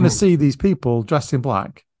going to Mm. see these people dressed in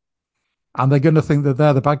black, and they're going to think that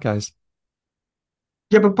they're the bad guys.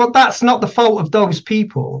 Yeah, but that's not the fault of those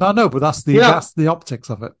people. No, but that's the You know, that's the optics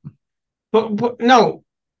of it. but no,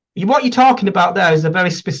 what you're talking about there is a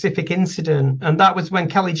very specific incident, and that was when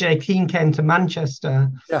Kelly J. Keane came to Manchester,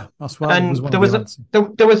 Yeah, that's why it was and one of the events.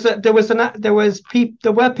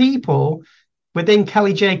 there were people within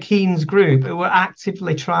Kelly J. Keane's group who were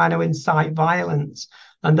actively trying to incite violence,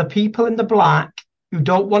 and the people in the black who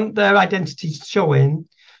don't want their identities showing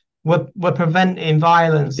were preventing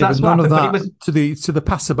violence. Yeah, but That's what none of happened. But it that was to the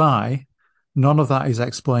passerby, none of that is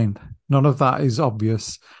explained. None of that is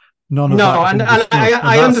obvious. None of that no, is and understood. And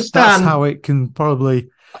I that's understand. how it can probably,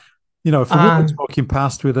 if a woman's walking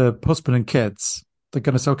past with a husband and kids, they're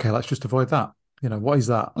going to say, okay, let's just avoid that. What is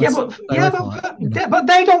that? Yeah, Let's but stay away from that. but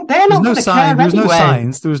they don't. They're There's not no going to sign. care There was no anyway.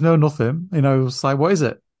 signs. There was no nothing. It's like, what is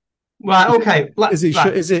it? Right. Is Okay.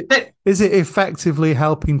 it Right. is it effectively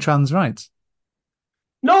helping trans rights?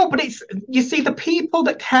 No, but it's you see the people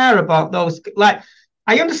that care about those. Like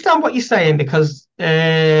I understand what you're saying because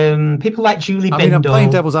people like Julie I mean, I'm playing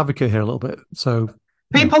Bindle, devil's advocate here a little bit. So,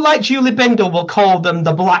 people like Julie Bindle will call them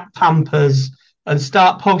the Black Panthers and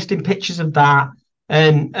start posting pictures of that,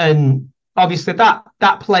 and obviously that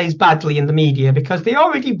plays badly in the media because they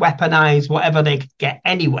already weaponize whatever they could get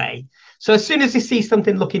anyway. So as soon as they see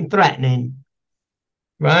something looking threatening,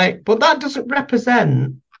 right? But that doesn't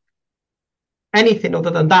represent anything other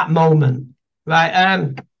than that moment,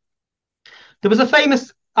 right? There was a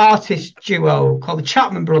famous artist duo called the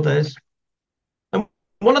Chapman Brothers, and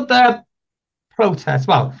one of their one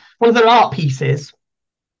of their art pieces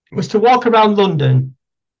was to walk around London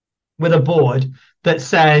with a board that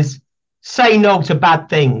says "Say no to bad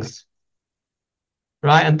things,"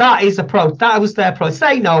 right? And that is that was their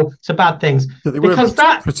say no to bad things they weren't because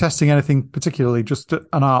that protesting anything particularly, just an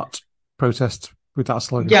art protest with that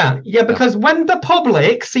slogan. yeah, because when the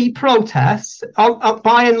public see protests,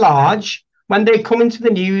 by and large, when they come into the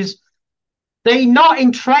news, They're not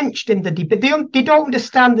entrenched in the debate. They don't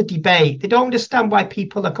understand the debate. They don't understand why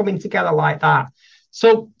people are coming together like that.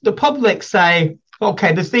 So the public say,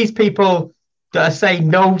 okay, there's these people that are saying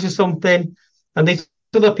no to something, and these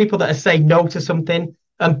other people that are saying no to something,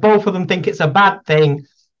 and both of them think it's a bad thing.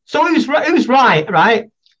 So who's right, right?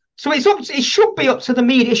 So it should be up to the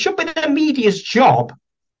media. It should be the media's job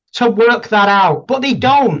to work that out, but they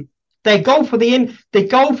don't. They go for they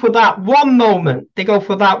go for that one moment. They go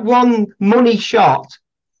for that one money shot.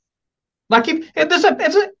 Like if there's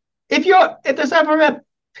ever a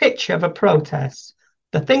picture of a protest,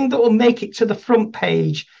 the thing that will make it to the front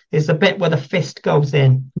page is the bit where the fist goes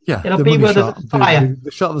in. Yeah, It'll the be money where shot, there's a fire.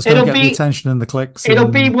 the shot that's going to It'll get the be attention and the clicks, it'll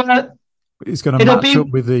be and where it's going to it'll match be up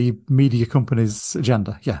with the media company's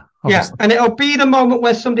agenda. Yeah, yeah, obviously. and it'll be the moment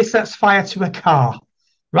where somebody sets fire to a car.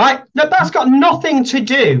 Right? No, that's got nothing to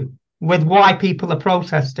do with why people are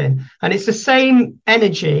protesting. And it's the same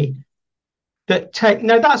energy that take.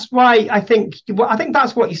 No, that's why I think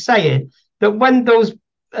that's what you're saying. That when those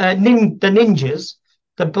the ninjas,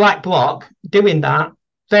 the black bloc, doing that,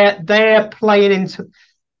 they're playing into.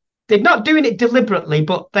 They're not doing it deliberately,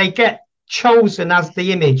 but they get chosen as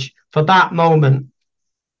the image for that moment.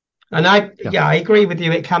 And Yeah. I agree with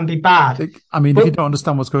you. It can be bad, I mean, if you but don't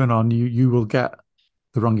understand what's going on, you will get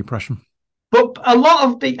the wrong impression. But a lot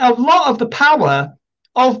of the power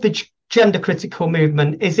of the gender critical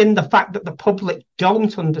movement is in the fact that the public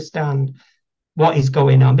don't understand what is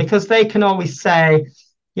going on, because they can always say,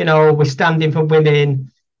 you know, we're standing for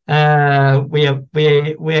women, we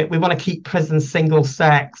want to keep prisons single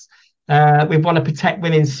sex, we want to protect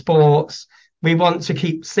women's sports, we want to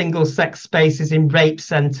keep single sex spaces in rape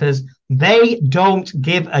centres. They don't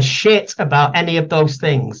give a shit about any of those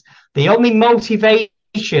things. The only motivation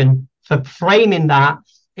for framing that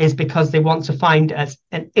is because they want to find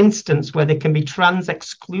an instance where they can be trans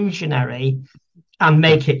exclusionary and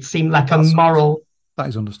make it seem like a moral. That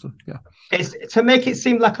is understood. Yeah, it's to make it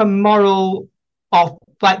seem like a moral, or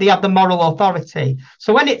like they have the moral authority.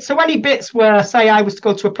 So any bits where, say, I was to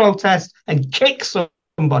go to a protest and kick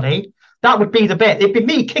somebody, that would be the bit. It'd be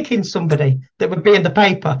me kicking somebody that would be in the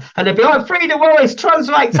paper, and it'd be, oh, Frida Wallace, trans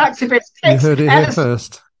rights activist, you heard it here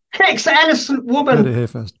first. Kicks an innocent woman. You heard it here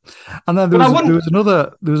first. And then there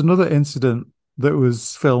was another incident that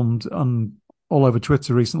was filmed on all over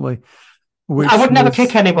Twitter recently. I would never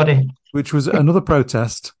kick anybody. Which was another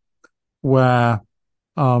protest where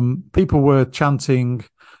people were chanting,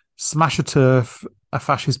 "Smash a turf, a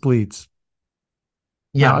fascist bleeds."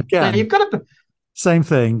 Yeah, now, again, you've got to. Same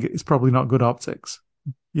thing. It's probably not good optics.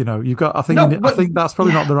 You know, you've got. I think that's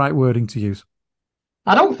probably not the right wording to use.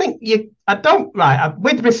 I don't think you. I don't. Right,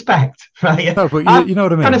 with respect, right? No, but you know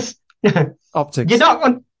what I mean. Optics. You're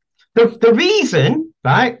not. The reason,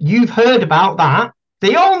 right? You've heard about that.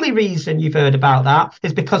 The only reason you've heard about that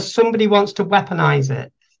is because somebody wants to weaponize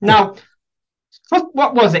it. Now,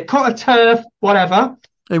 what was it? Cut a turf, whatever.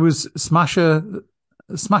 It was smash a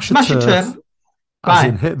turf. As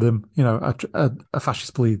in hit them, you know, a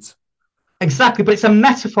fascist bleeds. Exactly, but it's a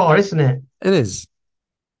metaphor, isn't it? It is.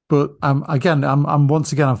 But I'm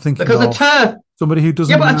once again thinking because a turf, somebody who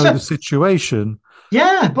doesn't know the situation.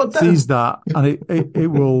 Yeah, but sees that, and it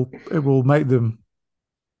will make them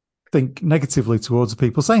think negatively towards the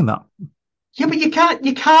people saying that. Yeah, but you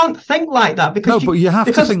can't think like that because but you have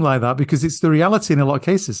to think like that because it's the reality in a lot of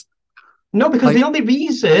cases. No, because the only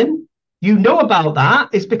reason you know about that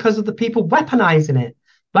is because of the people weaponizing it,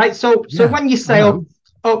 right? So when you say,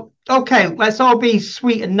 oh, okay, let's all be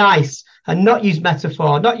sweet and nice and not use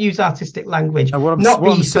metaphor, not use artistic language, what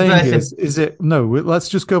I'm saying is it? No, let's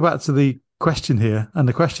just go back to the question here, and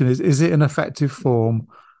the question is it an effective form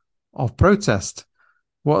of protest?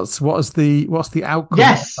 What's the outcome of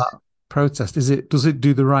that protest? Does it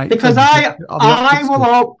do the right because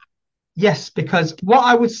thing? Yes, because what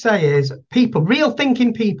I would say is real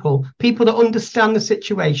thinking people that understand the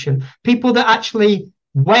situation, people that actually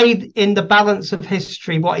weigh in the balance of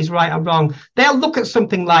history what is right and wrong, they'll look at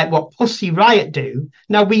something like what Pussy Riot do.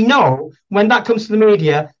 Now, we know when that comes to the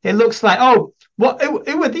media, it looks like, oh,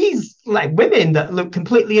 who are these like women that look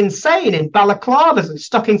completely insane in balaclavas and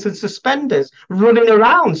stockings and suspenders running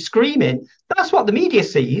around screaming? That's what the media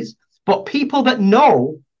sees. But people that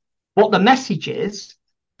know what the message is,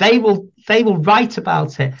 they will write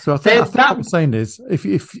about it. So I think what I'm saying is, if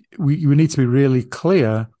we need to be really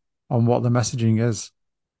clear on what the messaging is,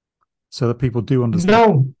 so that people do understand.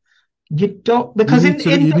 No, you don't, because you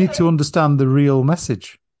need to understand the real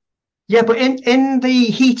message. Yeah, but in the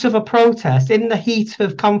heat of a protest, in the heat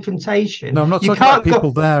of confrontation, no, I'm not talking about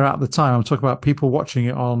people there at the time. I'm talking about people watching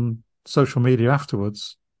it on social media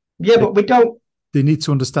afterwards. Yeah, but we don't. they need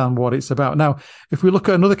to understand what it's about. Now, if we look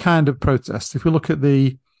at another kind of protest, if we look at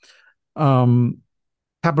the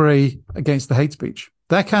cabaret against the hate speech,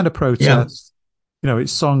 that kind of Yeah. protest,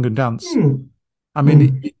 it's song and dance. Mm. I mean,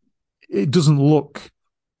 Mm. it doesn't look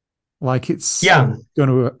like it's Yeah. going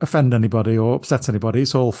to offend anybody or upset anybody.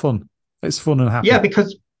 It's all fun. It's fun and Yeah, happy.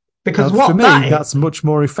 because Now, for what me, that is, that's much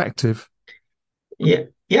more effective. yeah,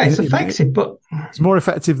 yeah, it's effective, but It's more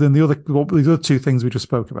effective than the other two things we just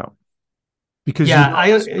spoke about, because you're yeah,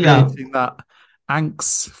 not creating that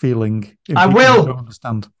angst feeling in I people who will. don't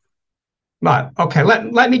understand. Right. Okay.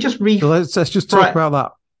 Let me just So let's just talk about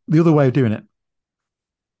that. The other way of doing it.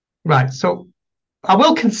 Right. So I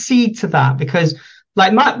will concede to that because,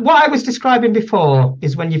 like, what I was describing before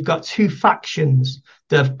is when you've got two factions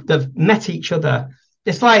that have met each other.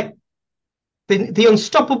 It's like the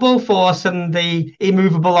unstoppable force and the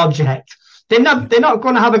immovable object. They're not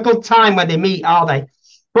going to have a good time when they meet, are they?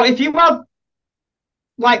 But if you have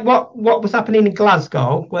like what was happening in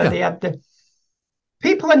Glasgow, where Yeah, they had the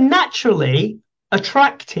people are naturally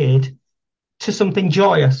attracted to something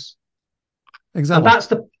joyous, and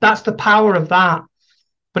exactly. that's the power of that.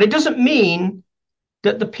 But it doesn't mean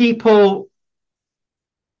that the people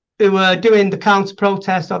who are doing the counter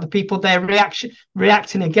protest or the people they're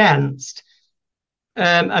reacting against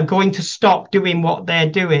are going to stop doing what they're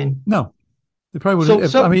doing. No, they probably So would. I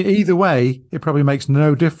so mean, either way, it probably makes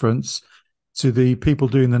no difference to the people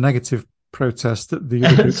doing the negative protest that the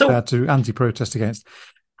other groups there so. to anti-protest against.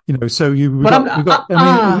 So we But got I'm we got. I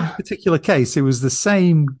mean, in this particular case, it was the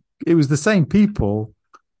same. It was the same people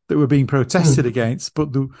that were being protested against,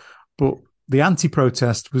 but the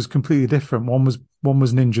anti-protest was completely different. One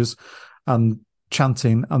was ninjas and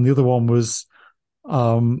chanting, and the other one was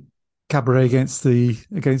cabaret against the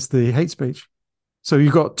hate speech. So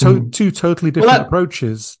you've got two totally well, different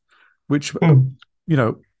approaches, which you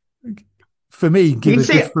know, for me, you give can a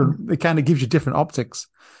see, different. It kind of gives you different optics,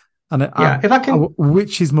 and yeah. If I can,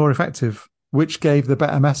 which is more effective? Which gave the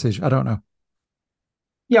better message? I don't know.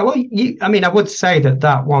 yeah. Well, I mean, I would say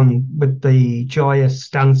that one with the joyous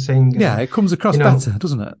dancing Yeah, and it comes across you know, better,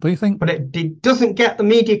 doesn't it? Don't you think? but it doesn't get the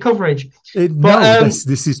media coverage. But No,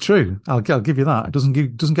 this is true. I'll give you that. It doesn't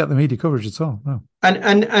get the media coverage at all. No.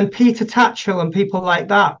 and Peter Tatchell and people like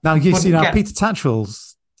that Now you see wouldn't now get. Peter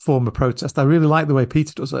Tatchell's form of protest. I really like the way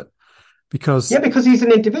Peter does it Yeah, because because he's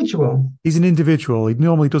an individual. he's an individual. He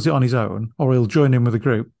normally does it on his own, or he'll join in with a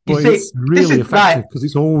group. You But see, it's this really is right. effective because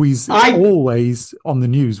it's I always on the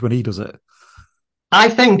news when he does it. I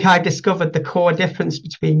think I discovered the core difference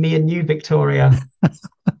between me and you, Victoria.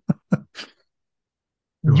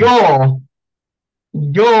 Go on, You're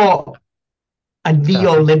you're a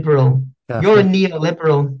careful, neoliberal. You're a careful.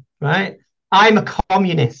 neoliberal, right? I'm a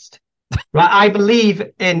communist, right? I believe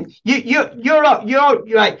in you. You're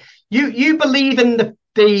right. You believe in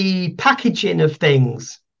the packaging of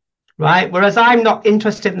things, right? Whereas I'm not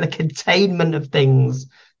interested in the containment of things,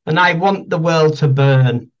 and I want the world to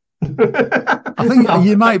burn. I think Well,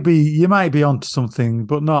 you might be onto something,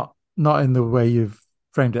 but not in the way you've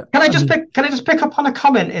framed it. can I I just mean, pick up on a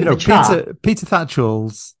comment in the chat? Peter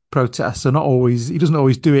Tatchell's protests are not always. He doesn't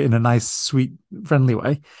always do it in a nice, sweet, friendly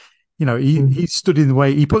way. He's studying the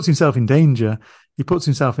way he puts himself in danger. He puts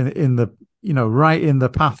himself in the right in the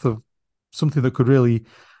path of something that could really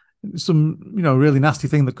really nasty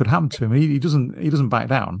thing that could happen to him. He doesn't back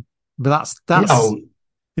down. But that's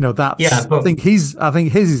No, yeah, I think his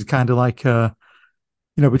is kind of like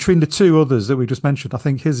between the two others that we just mentioned. I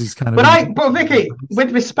think his is kind of but Vicky,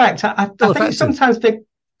 with respect, I still think effective.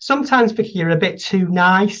 sometimes Vicky, you're a bit too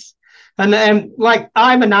nice, and like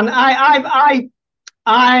I'm an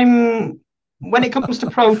I'm when it comes to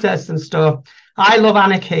protests and stuff, I love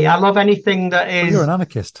anarchy. I love anything that Well, you're is. an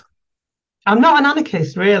anarchist. I'm not an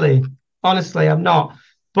anarchist, really. Honestly, I'm not.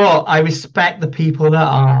 But I respect the people that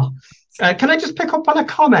are. Can I just pick up on a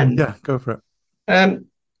comment? Yeah, go for it. Um,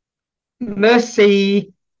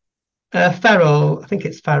 Mercy Farrell, I think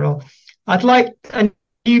it's Farrell. I'd like a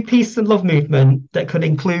new peace and love movement that could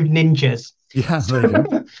include ninjas. Yeah, there you go.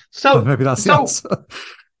 Well, so, maybe that's the so answer.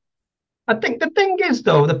 I think the thing is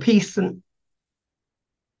though, the peace and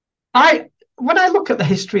I when I look at the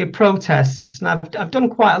history of protests, and I've done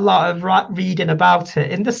quite a lot of reading about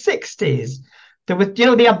it. In the 60s, there was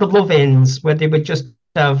they had the love-ins where they would just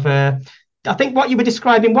have. I think what you were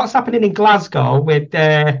describing, what's happening in Glasgow with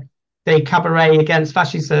the cabaret against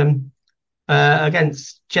fascism,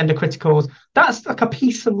 against gender criticals, that's like a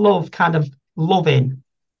peace and love kind of loving,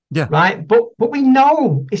 Yeah, right? But we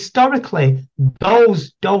know historically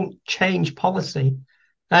those don't change policy,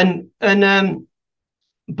 and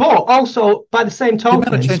but also by the same they may not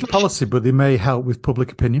token, change policy, but they may help with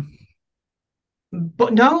public opinion.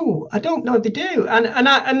 But no, I don't know if they do. Well,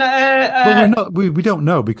 we're not. We don't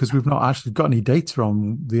know because we've not actually got any data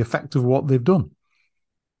on the effect of what they've done.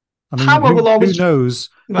 I mean, power will who always knows?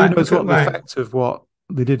 Who right, knows what the right. effect of what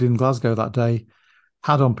they did in Glasgow that day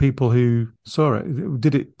had on people who saw it?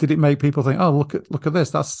 Did it make people think, "Oh, look at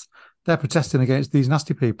this. That's they're protesting against these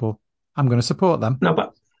nasty people. I'm going to support them." No,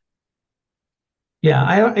 but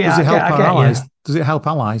yeah, Does it help I our get you. allies? Does it help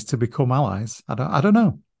allies to become allies? I don't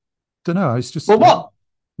know. Don't know. It's just Well, what?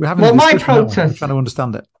 we're having a Well, my discussion, aren't we? We're protest. trying to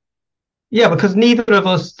understand it. Yeah, because neither of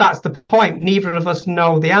us. That's the point. Neither of us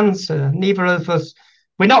know the answer. Neither of us.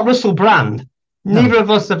 We're not Russell Brand. No, Neither of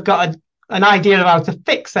us have got an idea of how to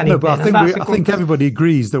fix no, but anything, and that's a I good. think everybody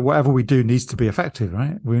agrees that whatever we do needs to be effective,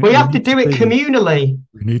 right? We have to do it communally.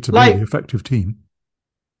 We need to be the Like effective team.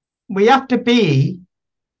 we have to be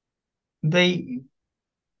the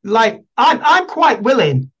like. I'm quite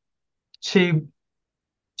willing to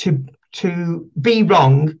to be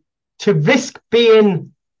wrong, to risk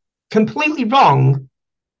being completely wrong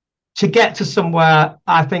to get to somewhere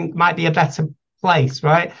I think might be a better place,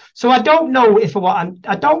 right? So I don't know if I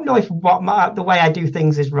don't know if the way I do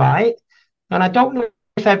things is right, and I don't know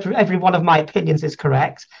if every one of my opinions is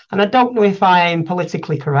correct, and I don't know if I'm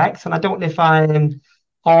politically correct, and I don't know if I'm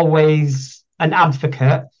always an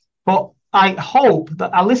advocate, but I hope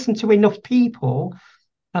that I listen to enough people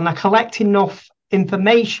and I collect enough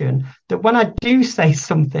information that when I do say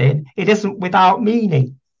something, it isn't without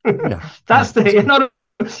meaning. Yeah, yeah, That's the that's good.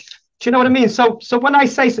 do you know what I mean? So when I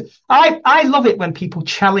say I love it when people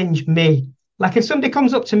challenge me. Like if somebody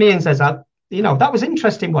comes up to me and says, that was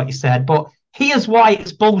interesting what you said, but here's why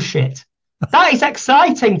it's bullshit. That is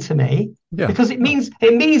exciting to me Yeah, because it means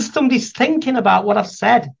somebody's thinking about what I've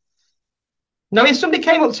said. Now, if somebody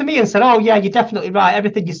came up to me and said, "Oh, yeah, you're definitely right.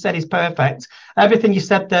 Everything you said is perfect. Everything you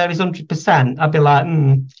said there is 100%," I'd be like, "I'm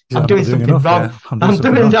I'm not doing doing something enough. wrong. Yeah, I'm doing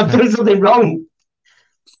something wrong. I'm Yeah, doing something wrong."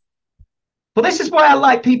 But this is why I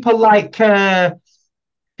like people like, the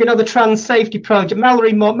Trans Safety Project.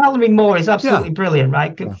 Mallory Moore is yeah, absolutely brilliant,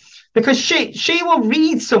 right? yeah. Because she will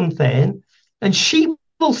read something and she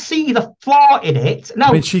will see the flaw in it.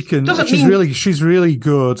 I mean, Now, she can. doesn't mean She's really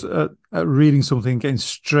good at reading something, getting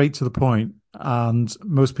straight to the point, and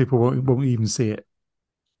most people won't even see it.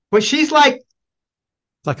 but she's like, It's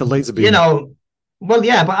like a laser you beam. know, well,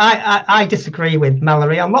 yeah, but I disagree with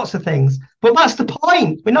Mallory on lots of things. But that's the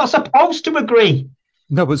point. We're not supposed to agree.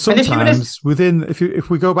 No, but And if you're in a sometimes if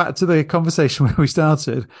we go back to the conversation where we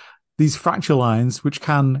started, these fracture lines, which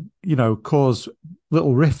can cause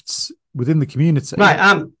little rifts within the community,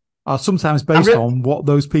 right, are sometimes I'm based re- on what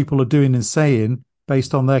those people are doing and saying,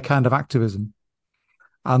 based on their kind of activism.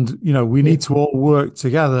 And we yeah. need to all work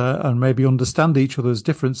together and maybe understand each other's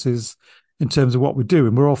differences in terms of what we do.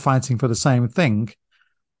 And we're all fighting for the same thing.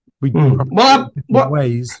 We probably do it Well, in different what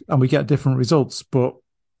ways and we get different results. But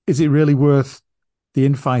is it really worth the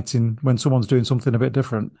infighting when someone's doing something a bit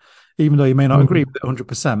different? Even though you may not agree with it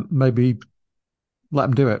 100%, maybe let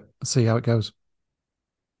them do it, see how it goes.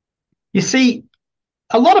 you see,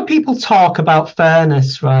 a lot of people talk about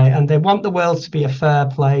fairness, right? And they want the world to be a fair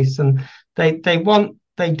place, and they don't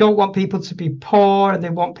want people to be poor, and they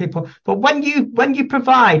want people. But when you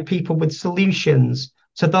provide people with solutions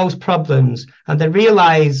to those problems, and they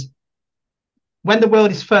realize when the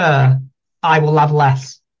world is fair, I will have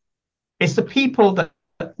less. It's the people that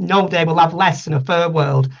know they will have less in a fair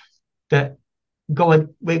world that go and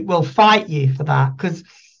will fight you for that because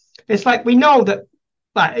it's like we know that.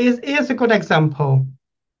 Like here's a good example.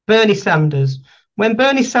 Bernie Sanders. When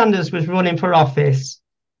Bernie Sanders was running for office,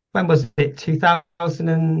 when was it?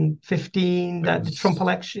 2015, It that the Trump was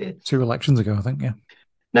election. 2 elections ago, I think. Yeah.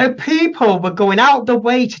 Now, people were going out the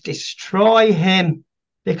way to destroy him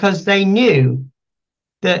because they knew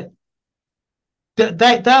that,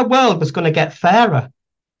 their world was going to get fairer.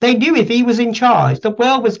 They knew if he was in charge, the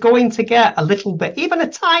world was going to get a little bit, even a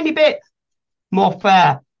tiny bit more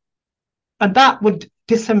fair. And that would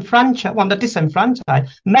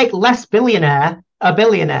make less billionaire a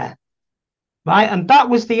billionaire. Right. And that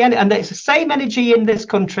was the end. And it's the same energy in this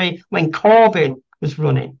country when Corbyn was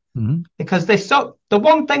running, Mm-hmm. because the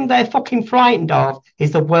one thing they're fucking frightened of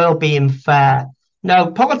is the world being fair. Now,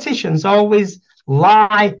 politicians always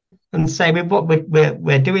lie and say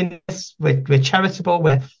we're doing this, we're charitable,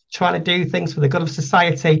 we're trying to do things for the good of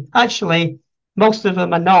society. Actually, most of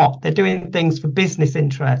them are not. They're doing things for business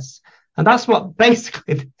interests. And that's what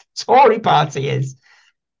basically the Tory party is,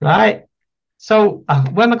 right? So,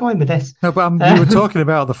 where am I going with this? No, but we were talking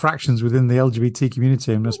about the fractions within the LGBT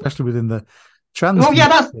community, and especially within the trans Well, yeah,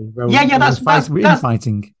 community, where yeah, we're that's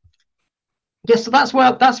infighting. Yes, so that's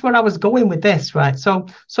where I was going with this, right? So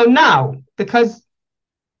now, because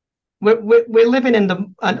we're living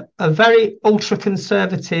in a very ultra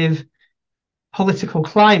conservative political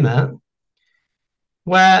climate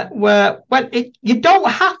where when you don't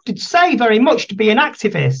have to say very much to be an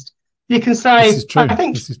activist. You can This is say, true.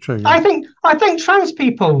 This is true. Yeah. I think trans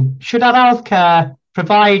people should have healthcare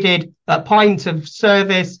provided at point of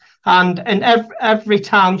service, and every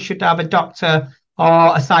town should have a doctor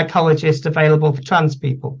or a psychologist available for trans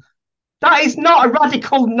people. That is not a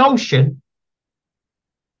radical notion.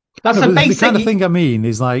 That's No, a but the kind of basic. thing I mean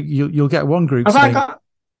is like you'll get one group Have I saying got?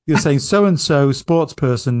 you're saying so and so sports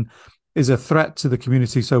person is a threat to the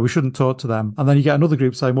community, so we shouldn't talk to them. And then you get another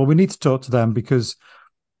group saying, well, we need to talk to them because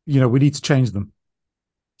we need to change them.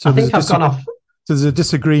 I So think I've gone off. there's a Uh,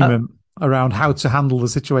 disagreement around how to handle the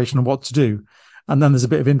situation and what to do, and then there's a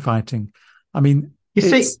bit of infighting. I mean, you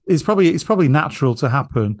see, it's probably natural to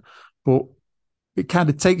happen, but it kind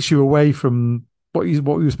of takes you away from what you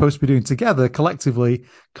were supposed to be doing together, collectively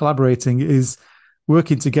collaborating is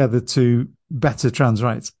working together to better trans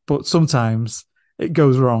rights. But sometimes it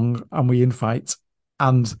goes wrong and we infight.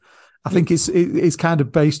 And I think it's kind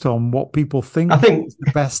of based on what people I think think is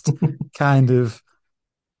the best kind of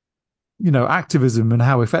activism and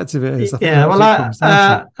how effective it is. I think yeah. that's Well, what it comes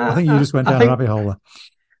down to. I think you just went I down a think rabbit hole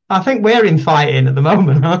there. we're in fighting at the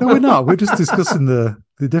moment. No, we're not. We're just discussing the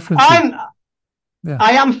differences. I'm Yeah,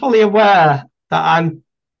 I am fully aware that I'm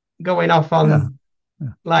going off yeah, on yeah.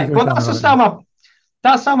 You're like going well down a that's rabbit just hole.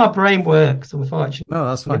 how my brain works, unfortunately. No,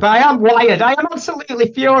 that's But fine. I am wired. I am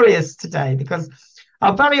absolutely furious today because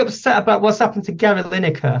I'm very upset about what's happened to Gary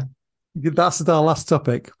Lineker. That's our last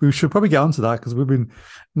topic. We should probably get onto that because we've been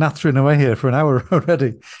nattering away here for an hour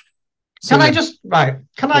already. So Can I yeah, just right?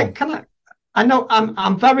 go on. Can I? I know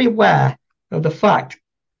I'm very aware of the fact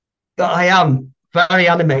that I am very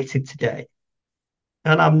animated today,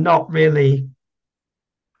 and I'm not really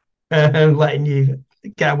letting you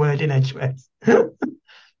get a word in edgeways. What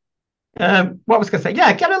was I going to say?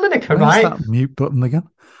 Yeah, Gary Lineker, Where's right? that mute button again?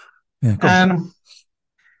 Yeah, go on. Um,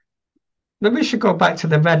 Maybe we should go back to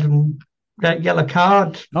the red and red, yellow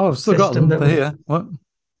card Oh, I've still got system them. that They're we. here. What?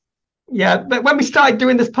 Yeah, but when we started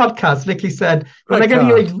doing this podcast, Vicky said, Red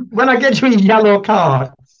card. when I get you a yellow card,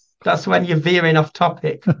 that's when you're veering off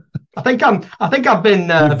topic. I think I've been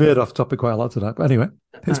We've veered off topic quite a lot today. But anyway,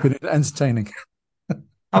 it's uh, been entertaining.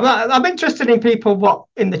 I'm interested in people what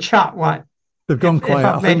in the chat like They've gone if quiet.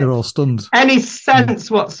 I I've think made they're all stunned. any Mm. sense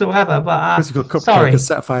whatsoever. But Critical Cupcake has sorry.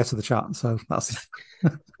 set fire to the chat. So that's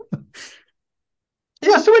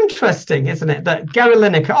Yeah, so interesting, isn't it? That Gary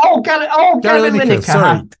Lineker. Gary Gary Lineker. Lineker had.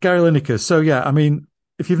 Sorry, Gary Lineker. So yeah, I mean,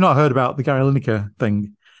 if you've not heard about the Gary Lineker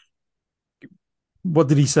thing, what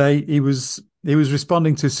did he say? He was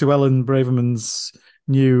responding to Sue Ellen Braverman's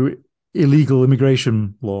new illegal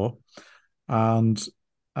immigration law, and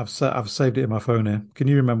I've saved it in my phone here. Can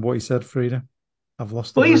you remember what he said, Frida? I've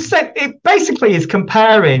lost the Well, you version. said it basically is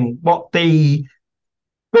comparing what the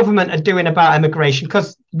government are doing about immigration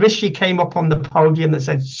because Rishi came up on the podium that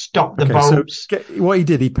said stop the Okay, so boats. what he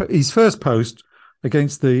did, his first post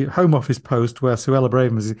against the Home Office post where Suella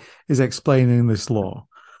Braverman is explaining this law.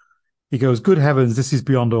 He goes, "Good heavens, this is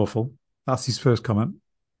beyond awful." That's his first comment,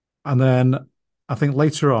 and then I think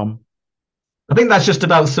later on, I think that's just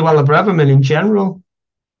about Suella Braverman in general.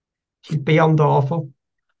 She's beyond awful.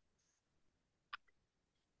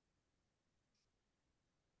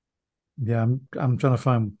 yeah, I'm trying to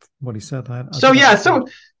find what he said. I So did have yeah, it. so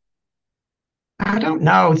I don't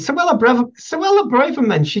know. Suella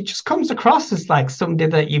Braverman, she just comes across as like somebody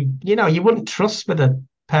that you wouldn't trust with a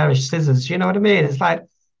pair of scissors. You know what I mean? It's like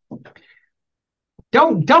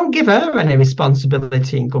don't give her any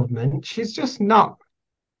responsibility in government. She's just not.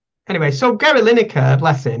 Anyway, so Gary Lineker,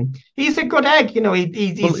 bless him, he's a good egg. Well,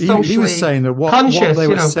 He's he was socially saying that what conscious. they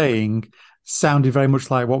were saying sounded very much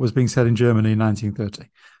like what was being said in Germany in 1930,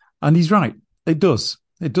 and he's right. It does.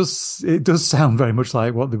 It does sound very much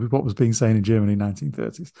like what was being said in Germany in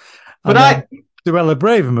 1930s. But And then Suella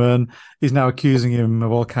Braverman is now accusing him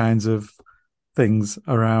of all kinds of things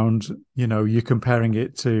around, you're comparing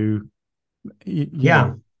it to,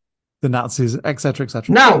 yeah. the Nazis, etc.,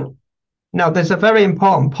 etc. Now, there's a very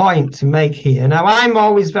important point to make here. Now, I'm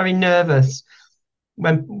always very nervous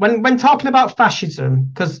when talking about fascism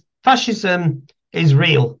because fascism is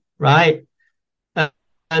real, right?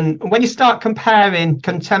 And when you start comparing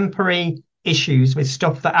contemporary issues with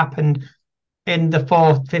stuff that happened in the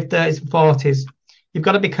 30s and 40s, you've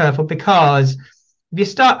got to be careful because if you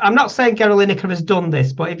start, I'm not saying Gary Lineker has done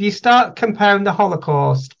this, but if you start comparing the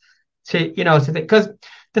Holocaust because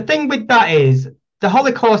the thing with that is the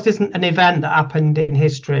Holocaust isn't an event that happened in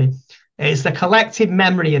history. It's the collective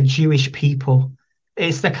memory of Jewish people.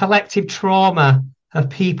 It's the collective trauma of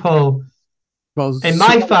people Well, in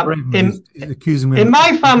my Suella Braverman is accusing him in of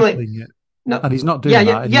my family. belittling it, No, and he's not yeah, doing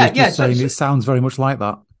yeah, that. And he yeah, was yeah. just saying it sounds very much like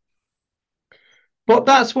that. But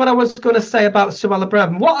that's what I was going to say about Suella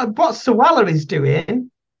Braverman. What Suella is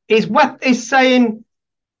doing is saying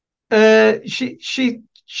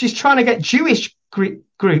she's trying to get Jewish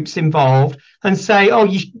groups involved and say, oh,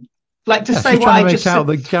 you like to Yeah, say she's what trying to I make just out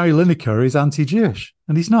said. that Gary Lineker is anti-Jewish,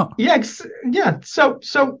 and he's not. Yeah, yeah. So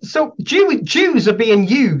Jews are being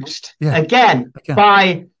used Yeah, again again,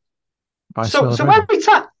 by by so Suella so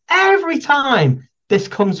Braverman. every time this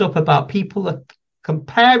comes up about people are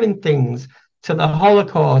comparing things to the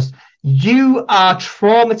Holocaust, you are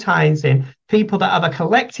traumatizing people that have a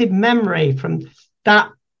collective memory from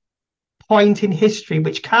that point in history,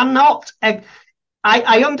 which cannot.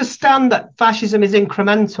 I understand that fascism is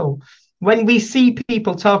incremental. When we see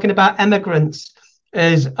people talking about immigrants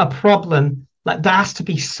as a problem, like that has to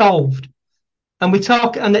be solved. And we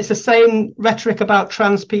talk, and it's the same rhetoric about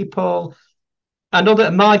trans people and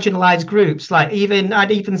other marginalized groups. Like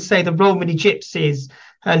I'd even say the Romani gypsies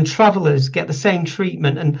and travelers get the same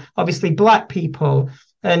treatment, and obviously black people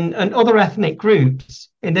and other ethnic groups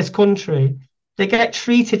in this country, they get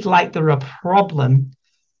treated like they're a problem.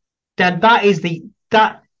 Then that is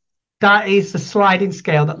the sliding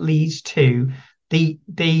scale that leads to the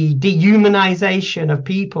dehumanization of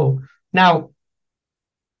people. Now,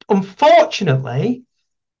 unfortunately,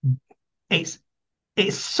 it's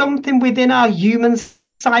it's something within our human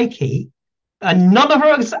psyche, and none of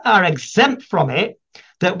us are exempt from it,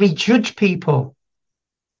 that we judge people.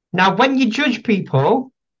 Now, when you judge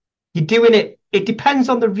people, you're doing it, it depends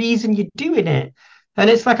on the reason you're doing it. And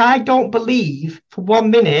it's like, I don't believe for 1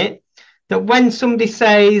 minute that when somebody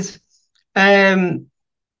says, um,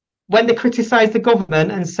 when they criticize the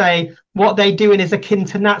government and say what they're doing is akin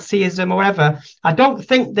to Nazism or whatever, I don't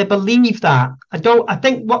think they believe that. I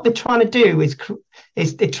think what they're trying to do is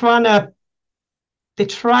they're trying to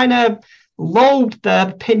load their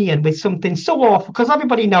opinion with something so awful, because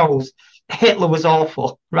everybody knows Hitler was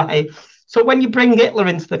awful, right? So when you bring Hitler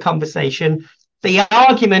into the conversation, the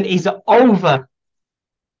argument is over,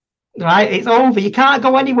 right? It's over. You can't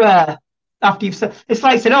go anywhere after you've said. It's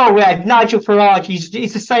like saying, "Oh, yeah, Nigel Farage, he's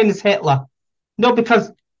the same as Hitler." No,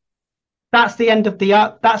 because that's the end of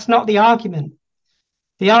the. That's not the argument.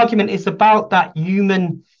 The argument is about that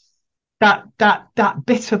human, that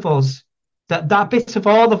bit of us, that bit of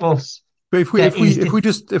all of us But if we that if we is.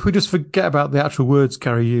 if we just forget about the actual words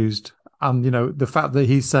Kerry used, and the fact that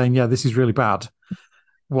he's saying, yeah, this is really bad,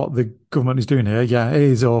 what the government is doing here, yeah, it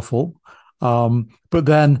is awful. But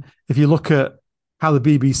then if you look at how the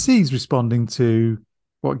BBC is responding to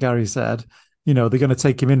what Gary said, they're going to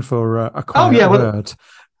take him in for a Oh quiet yeah, well,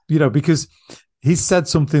 word, because he's said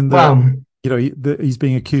something that well, that he's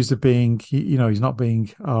being accused of being, he's not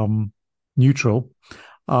being neutral.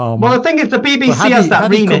 well. Um, The thing is, the but BBC had has he that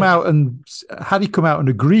had he come remit. out and had he come out and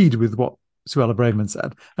agreed with what Suella Braverman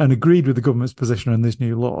said and agreed with the government's position on this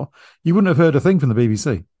new law, you wouldn't have heard a thing from the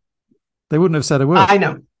BBC. They wouldn't have said a word. I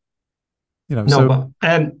know, no, So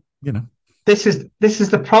but you know, this is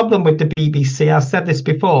the problem with the BBC. I've said this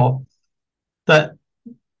before, that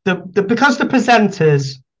the because the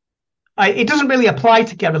presenters, it doesn't really apply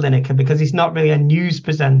to Gary Lineker because he's not really a news well,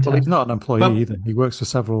 presenter. he's not an employee But either. He works for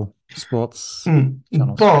several sports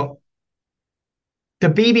channels. but the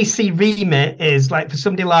BBC remit is like for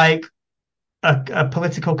somebody like a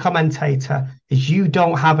political commentator, is you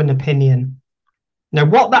don't have an opinion. Now,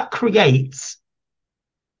 what that creates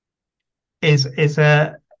is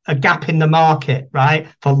a gap in the market, right,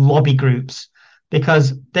 for lobby groups,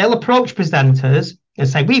 because they'll approach presenters and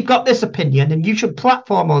say, "We've got this opinion, and you should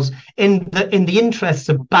platform us in the interests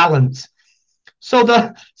of balance." So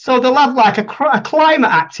they'll have like a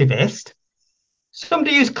climate activist,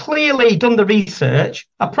 somebody who's clearly done the research,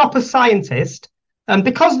 a proper scientist, and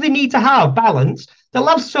because they need to have balance, they'll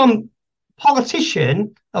have some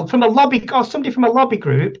politician from a lobby or somebody from a lobby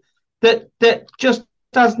group that just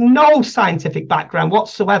has no scientific background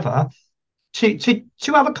whatsoever to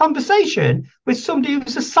have a conversation with somebody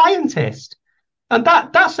who's a scientist. And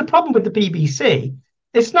that's the problem with the BBC.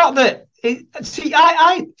 It's not that. See,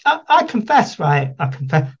 I confess, right? I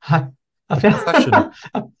confess. I, A confession.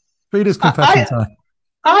 I, Reader's confession I time.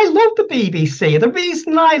 I love the BBC. The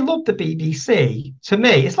reason I love the BBC, to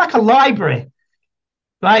me, it's like a library,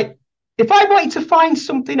 right? If I wanted to find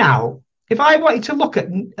something out, if I wanted to look at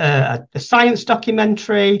a science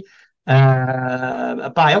documentary,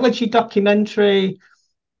 a biology documentary,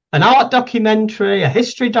 an art documentary, a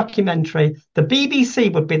history documentary, the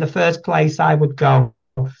BBC would be the first place I would go.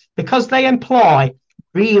 because they employ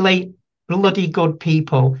really bloody good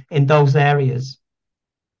people in those areas,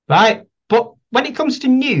 right? But when it comes to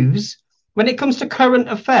news, when it comes to current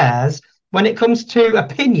affairs, when it comes to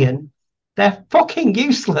opinion, they're fucking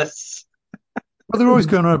useless. Well, they're always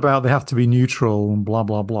going on about they have to be neutral and blah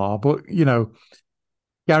blah blah. But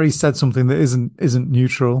Gary said something that isn't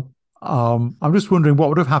neutral. I'm just wondering what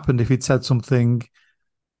would have happened if he'd said something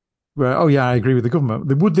where, oh yeah, I agree with the government.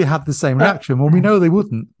 Would they have the same reaction? Well, we know they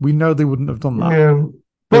wouldn't. We know they wouldn't have done that. Yeah.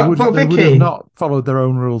 They would. But They would have Vicky, not followed their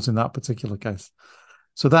own rules in that particular case.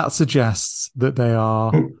 So that suggests that they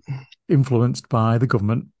are influenced by the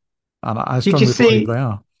government, and I did you strongly believe see? they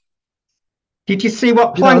are. Did you see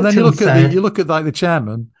what And then Plankton you said? look at like the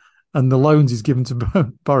chairman and the loans he's given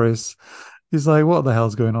to Boris. He's like, what the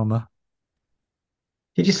hell's going on there,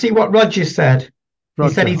 Did you see what Roger said? He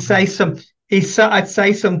said Roger? he'd say some. I'd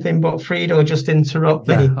say something, but Friedel just interrupt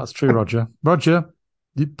Yeah, me. that's true, Roger. Roger,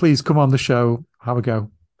 please come on the show. Have a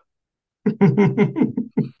go.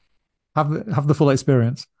 Have the full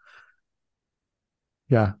experience.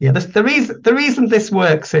 Yeah. Yeah, the reason this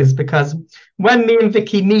works is because when me and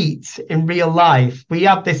Vicky meet in real life, we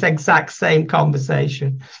have this exact same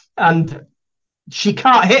conversation, and she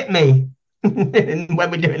can't hit me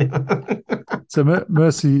when we're doing it. So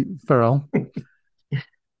Mercy Farrell,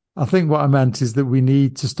 I think what I meant is that we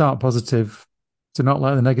need to start positive, to not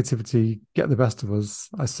let the negativity get the best of us.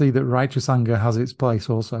 I see that righteous anger has its place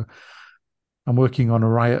also. I'm working on a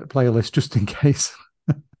riot playlist just in case.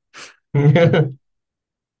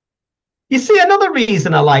 You see, another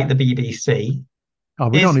reason I like the BBC Oh,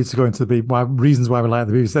 we don't is need to go into the reasons why we like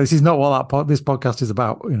the BBC. This is not what this podcast is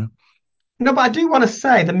about. no, but I do want to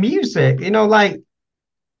say the music. Like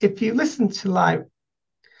if you listen to like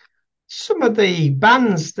some of the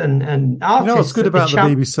bands and You know what's artists good that the about the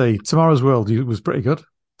champ BBC? Tomorrow's World was pretty good.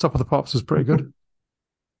 Top of the Pops was pretty good.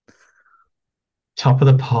 Top of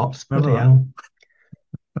the Pops, bloody Remember hell.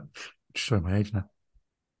 that? Just showing my age now.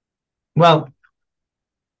 Well,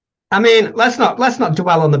 I mean, let's not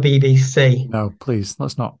dwell on the BBC. No, please,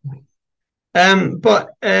 let's not.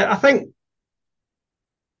 But I think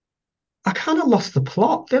I kind of lost the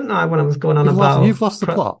plot, didn't I, when I was going on about? You've lost the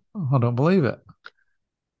plot. Oh, I don't believe it.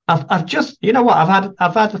 I've just, you know what?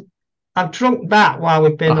 I've drunk that while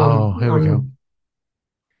we've been Oh, here we go.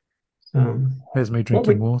 on. Here's me What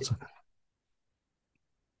drinking we water.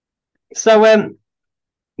 so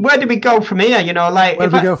where do we go from here? Like Where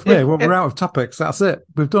if do we I go from here? if, Well, if we're out of topics. That's it.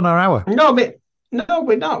 We've done our hour. no, but no,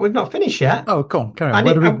 we're not. We've not finished yet. Oh, come on, carry on.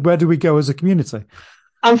 I need, Where do we go as a community?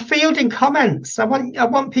 I'm fielding comments. I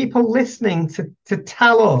want people listening to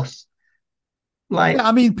tell us Yeah, like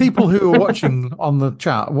I mean, people who are watching on the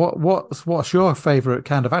chat, what's your favourite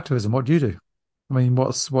kind of activism? What do you do? I mean,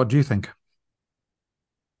 what do you think?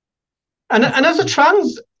 and as a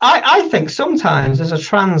trans, I think sometimes as a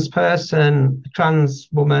trans person, trans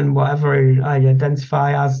woman, whatever I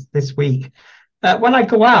identify as this week, when I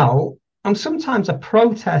go out, I'm sometimes a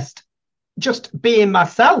protest just being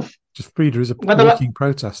myself, Just Frida is a whether walking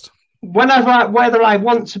protest. whether I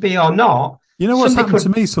want to be or not. You know what's Somebody happened to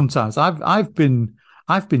could, me sometimes? I've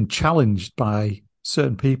been challenged by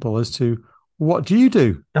certain people as to what do you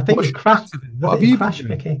do? I think What's you've your crashed. activism? I What have think you you been crashed,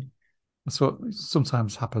 doing? Vicky. That's what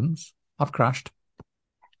sometimes happens. I've crashed.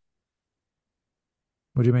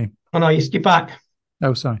 What do you mean? Oh no, you're back.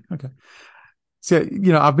 Oh, sorry. Okay. So,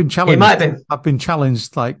 I've been It challenged. might be. I've been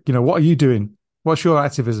challenged, like, what are you doing? What's your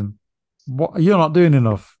activism? What you're not doing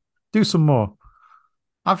enough. Do some more.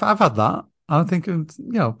 I've had that. I'm thinking,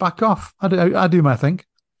 back off. I do my thing.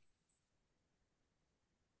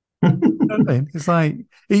 You know what I mean? It's like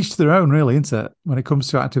each to their own, really, isn't it? When it comes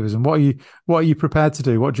to activism, what are you prepared to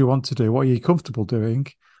do? What do you want to do? What are you comfortable doing?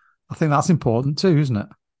 I think that's important too, isn't it?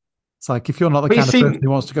 It's like if you're not the But you kind of person see, who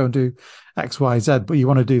wants to go and do X, Y, Z, but you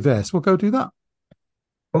want to do this, well, go do that.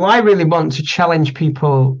 well, I really want to challenge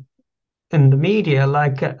people in the media.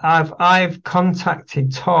 Like I've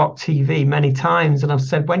contacted Talk TV many times, and I've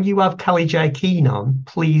said, when you have Kelly J. Keane on,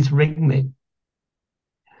 please ring me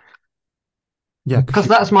Yeah, because because you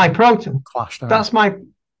that's my protest. clash, don't you?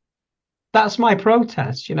 That's my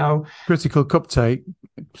protest. Critical cupcake.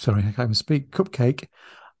 Sorry, I can't even speak. Cupcake.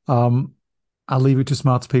 Um, I'll leave it to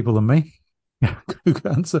smarter people than me. Yeah, good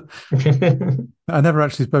answer. I never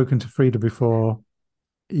actually spoken to Frida before,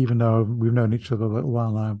 even though we've known each other a little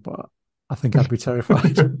while now. But I think I'd be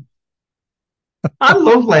terrified. I'm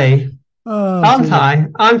lovely, Oh aren't dear, I?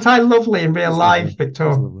 Aren't I lovely in real she's life, lovely.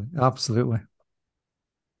 She's Victor? lovely. Absolutely.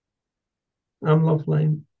 I'm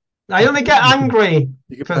lovely. I only get angry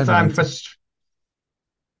You get because I'm opinionated. frustrated.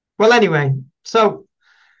 Well, anyway, so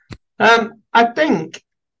I think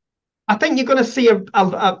I think you're going to see a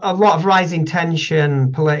lot of rising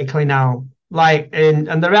tension politically now.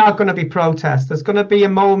 And there are going to be protests. There's going to be a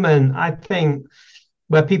moment, I think,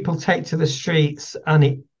 where people take to the streets,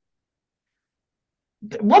 and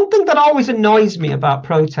one thing that always annoys me about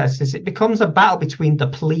protests is it becomes a battle between the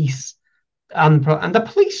police and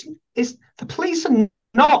the police are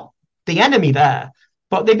not the enemy there,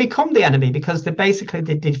 but they become the enemy because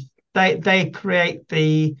they create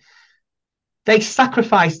they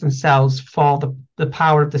sacrifice themselves for the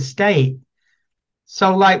power of the state.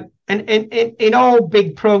 So like in all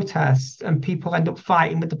big protests, and people end up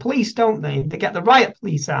fighting with the police, don't they? They get the riot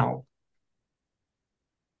police out.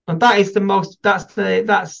 And that is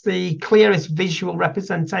that's the clearest visual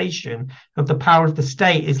representation of the power of the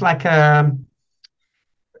state. It's like um,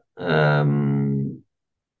 a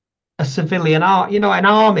civilian an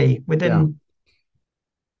army Yeah. within.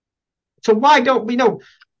 So why don't we know?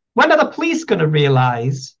 When are the police going to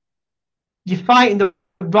realize you're fighting the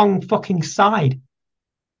wrong fucking side?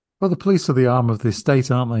 Well, the police are the arm of the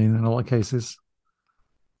state, aren't they, in a lot of cases?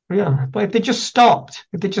 Yeah, but if they just stopped,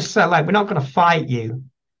 if they just said like, we're not going to fight you.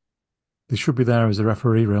 They should be there as a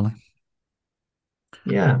referee, really.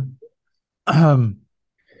 Yeah. Um,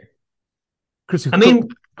 I mean,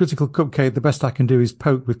 critical cupcake. The best I can do is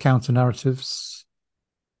poke with counter narratives.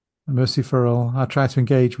 Mercy for all. I try to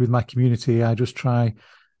engage with my community. I just try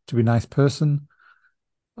to be a nice person.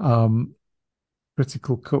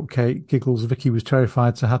 Critical cupcake giggles. Vicky was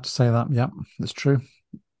terrified, so I had to say that. Yeah, that's true.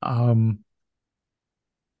 How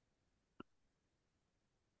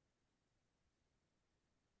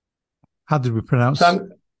did we pronounce? so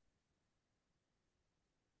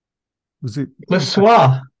Was it Le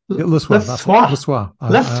Soir. Le Le Soir? That's it. Le Soir. Soir.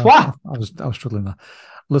 Le Soir. I was struggling there.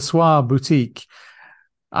 Le Soir boutique.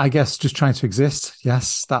 I guess just trying to exist.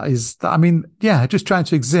 Yes, that is. I mean, yeah, just trying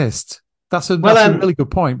to exist. That's a really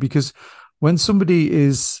good point, because when somebody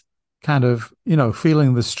is kind of,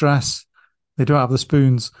 feeling the stress, they don't have the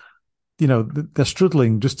spoons, they're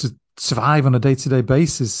struggling just to survive on a day-to-day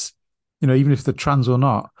basis, even if they're trans or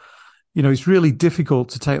not. It's really difficult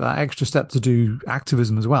to take that extra step to do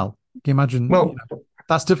activism as well. Can you imagine? Well,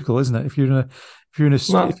 that's difficult, isn't it? If you're in a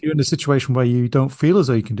situation where you don't feel as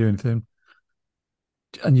though you can do anything,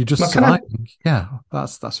 and you're just surviving. Yeah,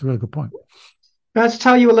 that's a really good point. Let's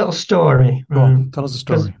tell you a little story. Go on, tell us a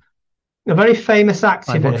story. A very famous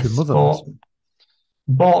activist like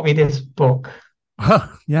bought me this book.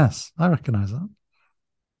 Yes, I recognise that.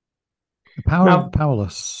 The Power of the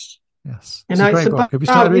Powerless. Yes, it's a great book. Have you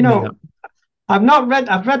started reading it yet?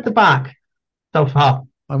 I've read the back so far.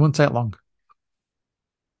 I won't take long.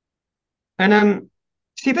 And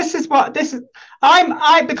see, this is because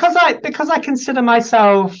I consider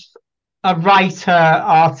myself a writer,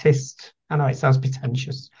 artist. I know it sounds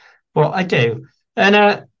pretentious, but I do.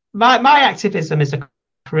 And my activism is a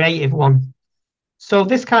creative one. So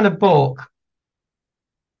this kind of book,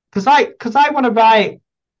 because I want to write,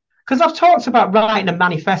 because I've talked about writing a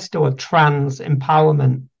manifesto of trans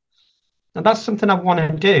empowerment, and that's something I want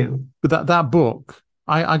to do. But that book,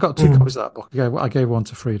 I got 2 copies of that book. I gave one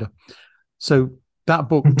to Frida. So that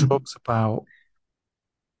book talks about,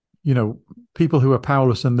 people who are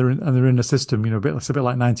powerless and they're in a system, it's a bit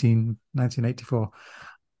like 1984,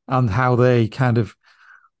 and how they kind of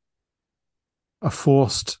are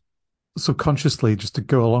forced subconsciously just to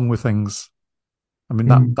go along with things. I mean,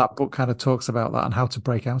 that book kind of talks about that and how to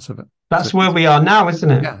break out of it. That's where we are now, isn't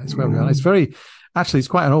it? Yeah, it's where we are. It's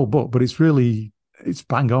quite an old book, but it's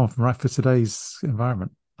bang on right for today's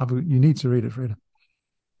environment. You need to read it, Frida.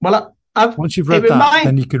 Well, once you've read that,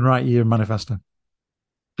 then you can write your manifesto.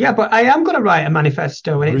 Yeah, but I am going to write a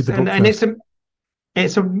manifesto,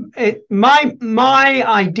 my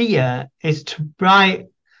idea is to write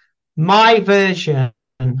my version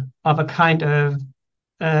of a kind of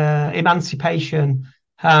emancipation,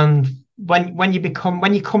 and when you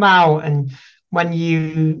come out and when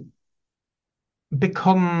you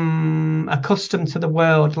become accustomed to the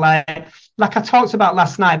world, like I talked about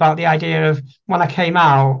last night, about the idea of when I came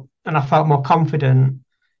out and I felt more confident.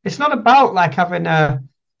 It's not about like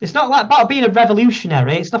it's not like about being a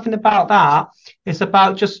revolutionary. It's nothing about that. It's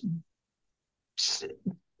about just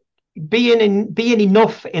being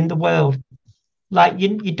enough in the world. Like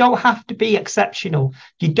you don't have to be exceptional.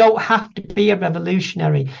 You don't have to be a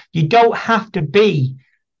revolutionary. You don't have to be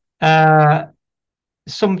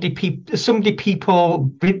somebody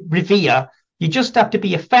people revere. You just have to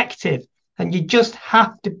be effective, and you just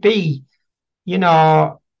have to be,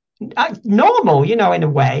 normal. In a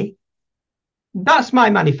way. That's my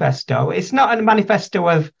manifesto. It's not a manifesto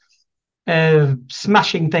of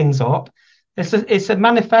smashing things up. It's a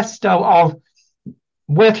manifesto of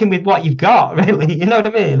working with what you've got, really. You know what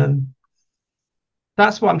I mean? And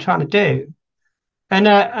that's what I'm trying to do. And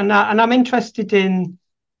I'm interested in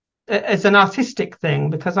as an artistic thing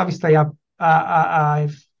because obviously I've I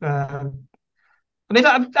mean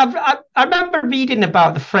I remember reading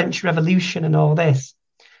about the French Revolution and all this,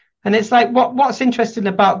 and it's like what's interesting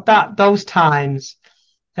about those times.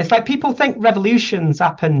 It's like people think revolutions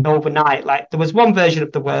happened overnight. Like there was one version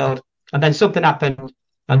of the world, and then something happened,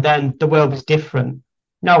 and then the world was different.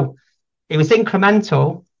 No, it was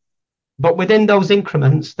incremental, but within those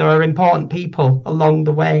increments, there are important people along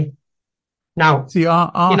the way. Now, See, you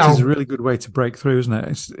art is a know, really good way to break through, isn't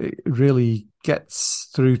it? It really gets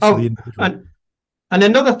through to the oh, individual. and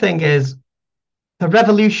another thing is the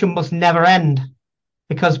revolution must never end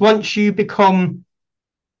because once you become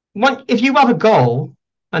if you have a goal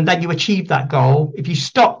and then you achieve that goal, if you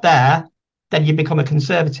stop there, then you become a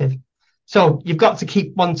conservative. So you've got to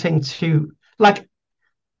keep wanting to like.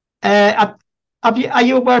 Are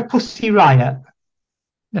you aware of Pussy Riot?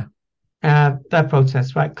 Yeah. Their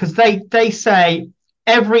protests, right? Because they say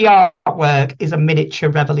every artwork is a miniature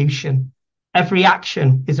revolution, every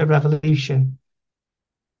action is a revolution,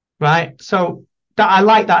 right? So that I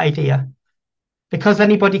like that idea because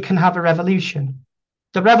anybody can have a revolution.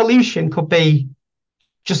 The revolution could be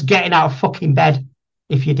just getting out of fucking bed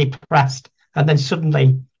if you're depressed, and then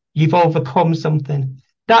suddenly you've overcome something.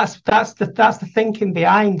 That's the thinking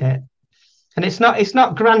behind it, and it's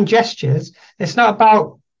not grand gestures. It's not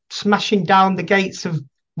about smashing down the gates of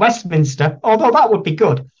Westminster, although that would be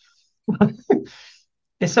good.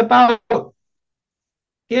 It's about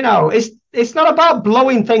it's not about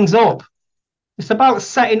blowing things up. It's about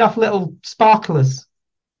setting off little sparklers.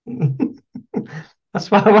 That's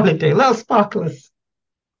what I want to do, little sparklers.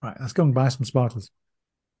 Right, let's go and buy some sparklers.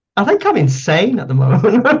 I think I'm insane at the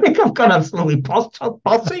moment. I think I've got absolutely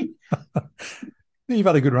posse. You've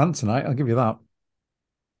had a good rant tonight, I'll give you that.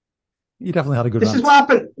 You definitely had a good This is rant. what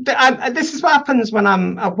happened. This is what happens when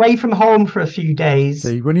I'm away from home for a few days.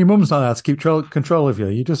 See, when your mum's not there to keep control of you,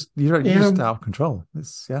 you're Yeah, just out of control.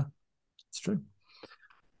 It's true.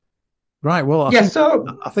 Right. Well, yeah. So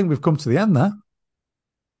I think we've come to the end there.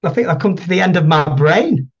 I think I've come to the end of my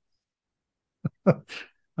brain.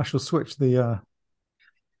 I shall switch the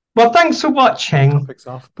Well, thanks for watching. topics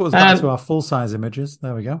off. Put us back to Um, our full size images.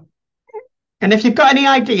 There we go. and if you've got any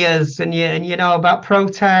ideas and you know about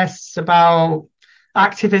protests, about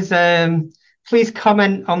activism, please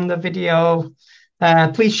comment on the video.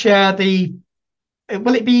 Please share the.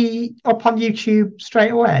 Will it be up on YouTube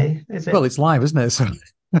straight away? Is Well, it? it's live, isn't it? So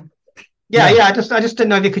Yeah, yeah, yeah. I just didn't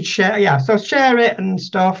know if you could share. Yeah, so share it and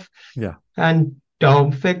stuff. yeah. And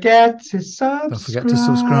don't forget to Don't forget to subscribe.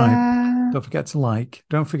 subscribe. Don't forget to like.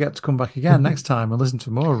 Don't forget to come back again next time and listen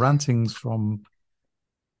to more rantings from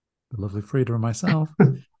the lovely Frida and myself.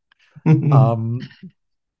 Um,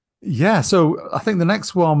 yeah, so I think the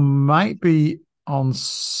next one might be on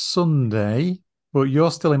Sunday, but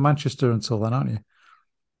you're still in Manchester until then, aren't you?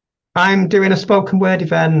 I'm doing a spoken word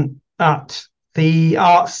event at the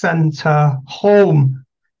Arts Centre home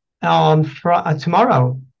on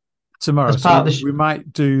tomorrow Tomorrow. as part So of the. we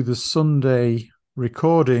might do the Sunday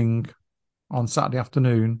recording on Saturday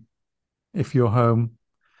afternoon if you're home,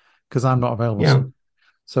 because I'm not available. Yeah,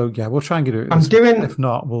 So yeah, we'll try and get it I'm this week. If doing.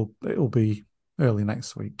 not, it'll be early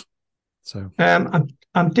next week. So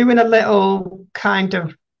I'm doing a little kind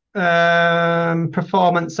of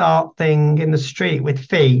performance art thing in the street with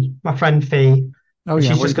Fee, my friend Fee, oh and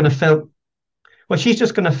yeah, she's what are you just going doing? to film. Well, she's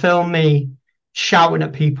just going to film me shouting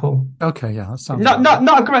at people. Okay, yeah, that sounds Not about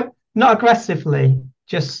not right. not not aggressively,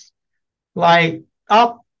 just like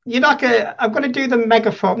I'm going to do the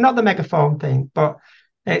megaphone, not the megaphone thing, but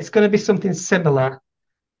it's going to be something similar.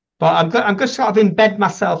 But I'm going to sort of embed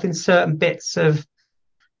myself in certain bits of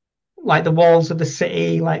like the walls of the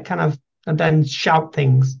city, like kind of, and then shout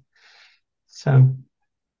things. So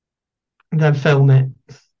and then film it.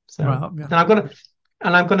 So Right, yeah.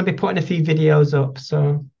 and I'm gonna be putting a few videos up.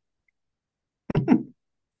 So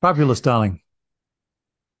Fabulous, darling.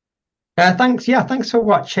 thanks, yeah, thanks for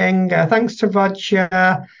watching. Thanks to Roger,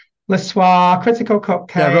 Le Soir, Critical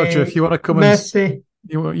Yeah, Roger, if Cupcake, you want to come and Mercy.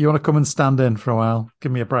 you want to come and stand in for a while,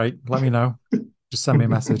 give me a break. Let me know. Just send me a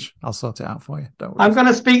message. I'll sort it out for you. Don't worry. I'm going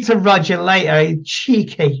to speak to Roger later. He's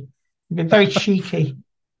cheeky. He's been very cheeky.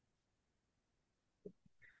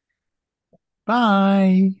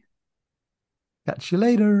 Bye. Catch you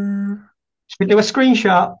later. Should we do a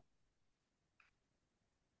screenshot?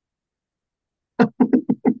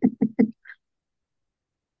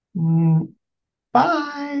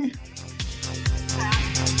 Bye.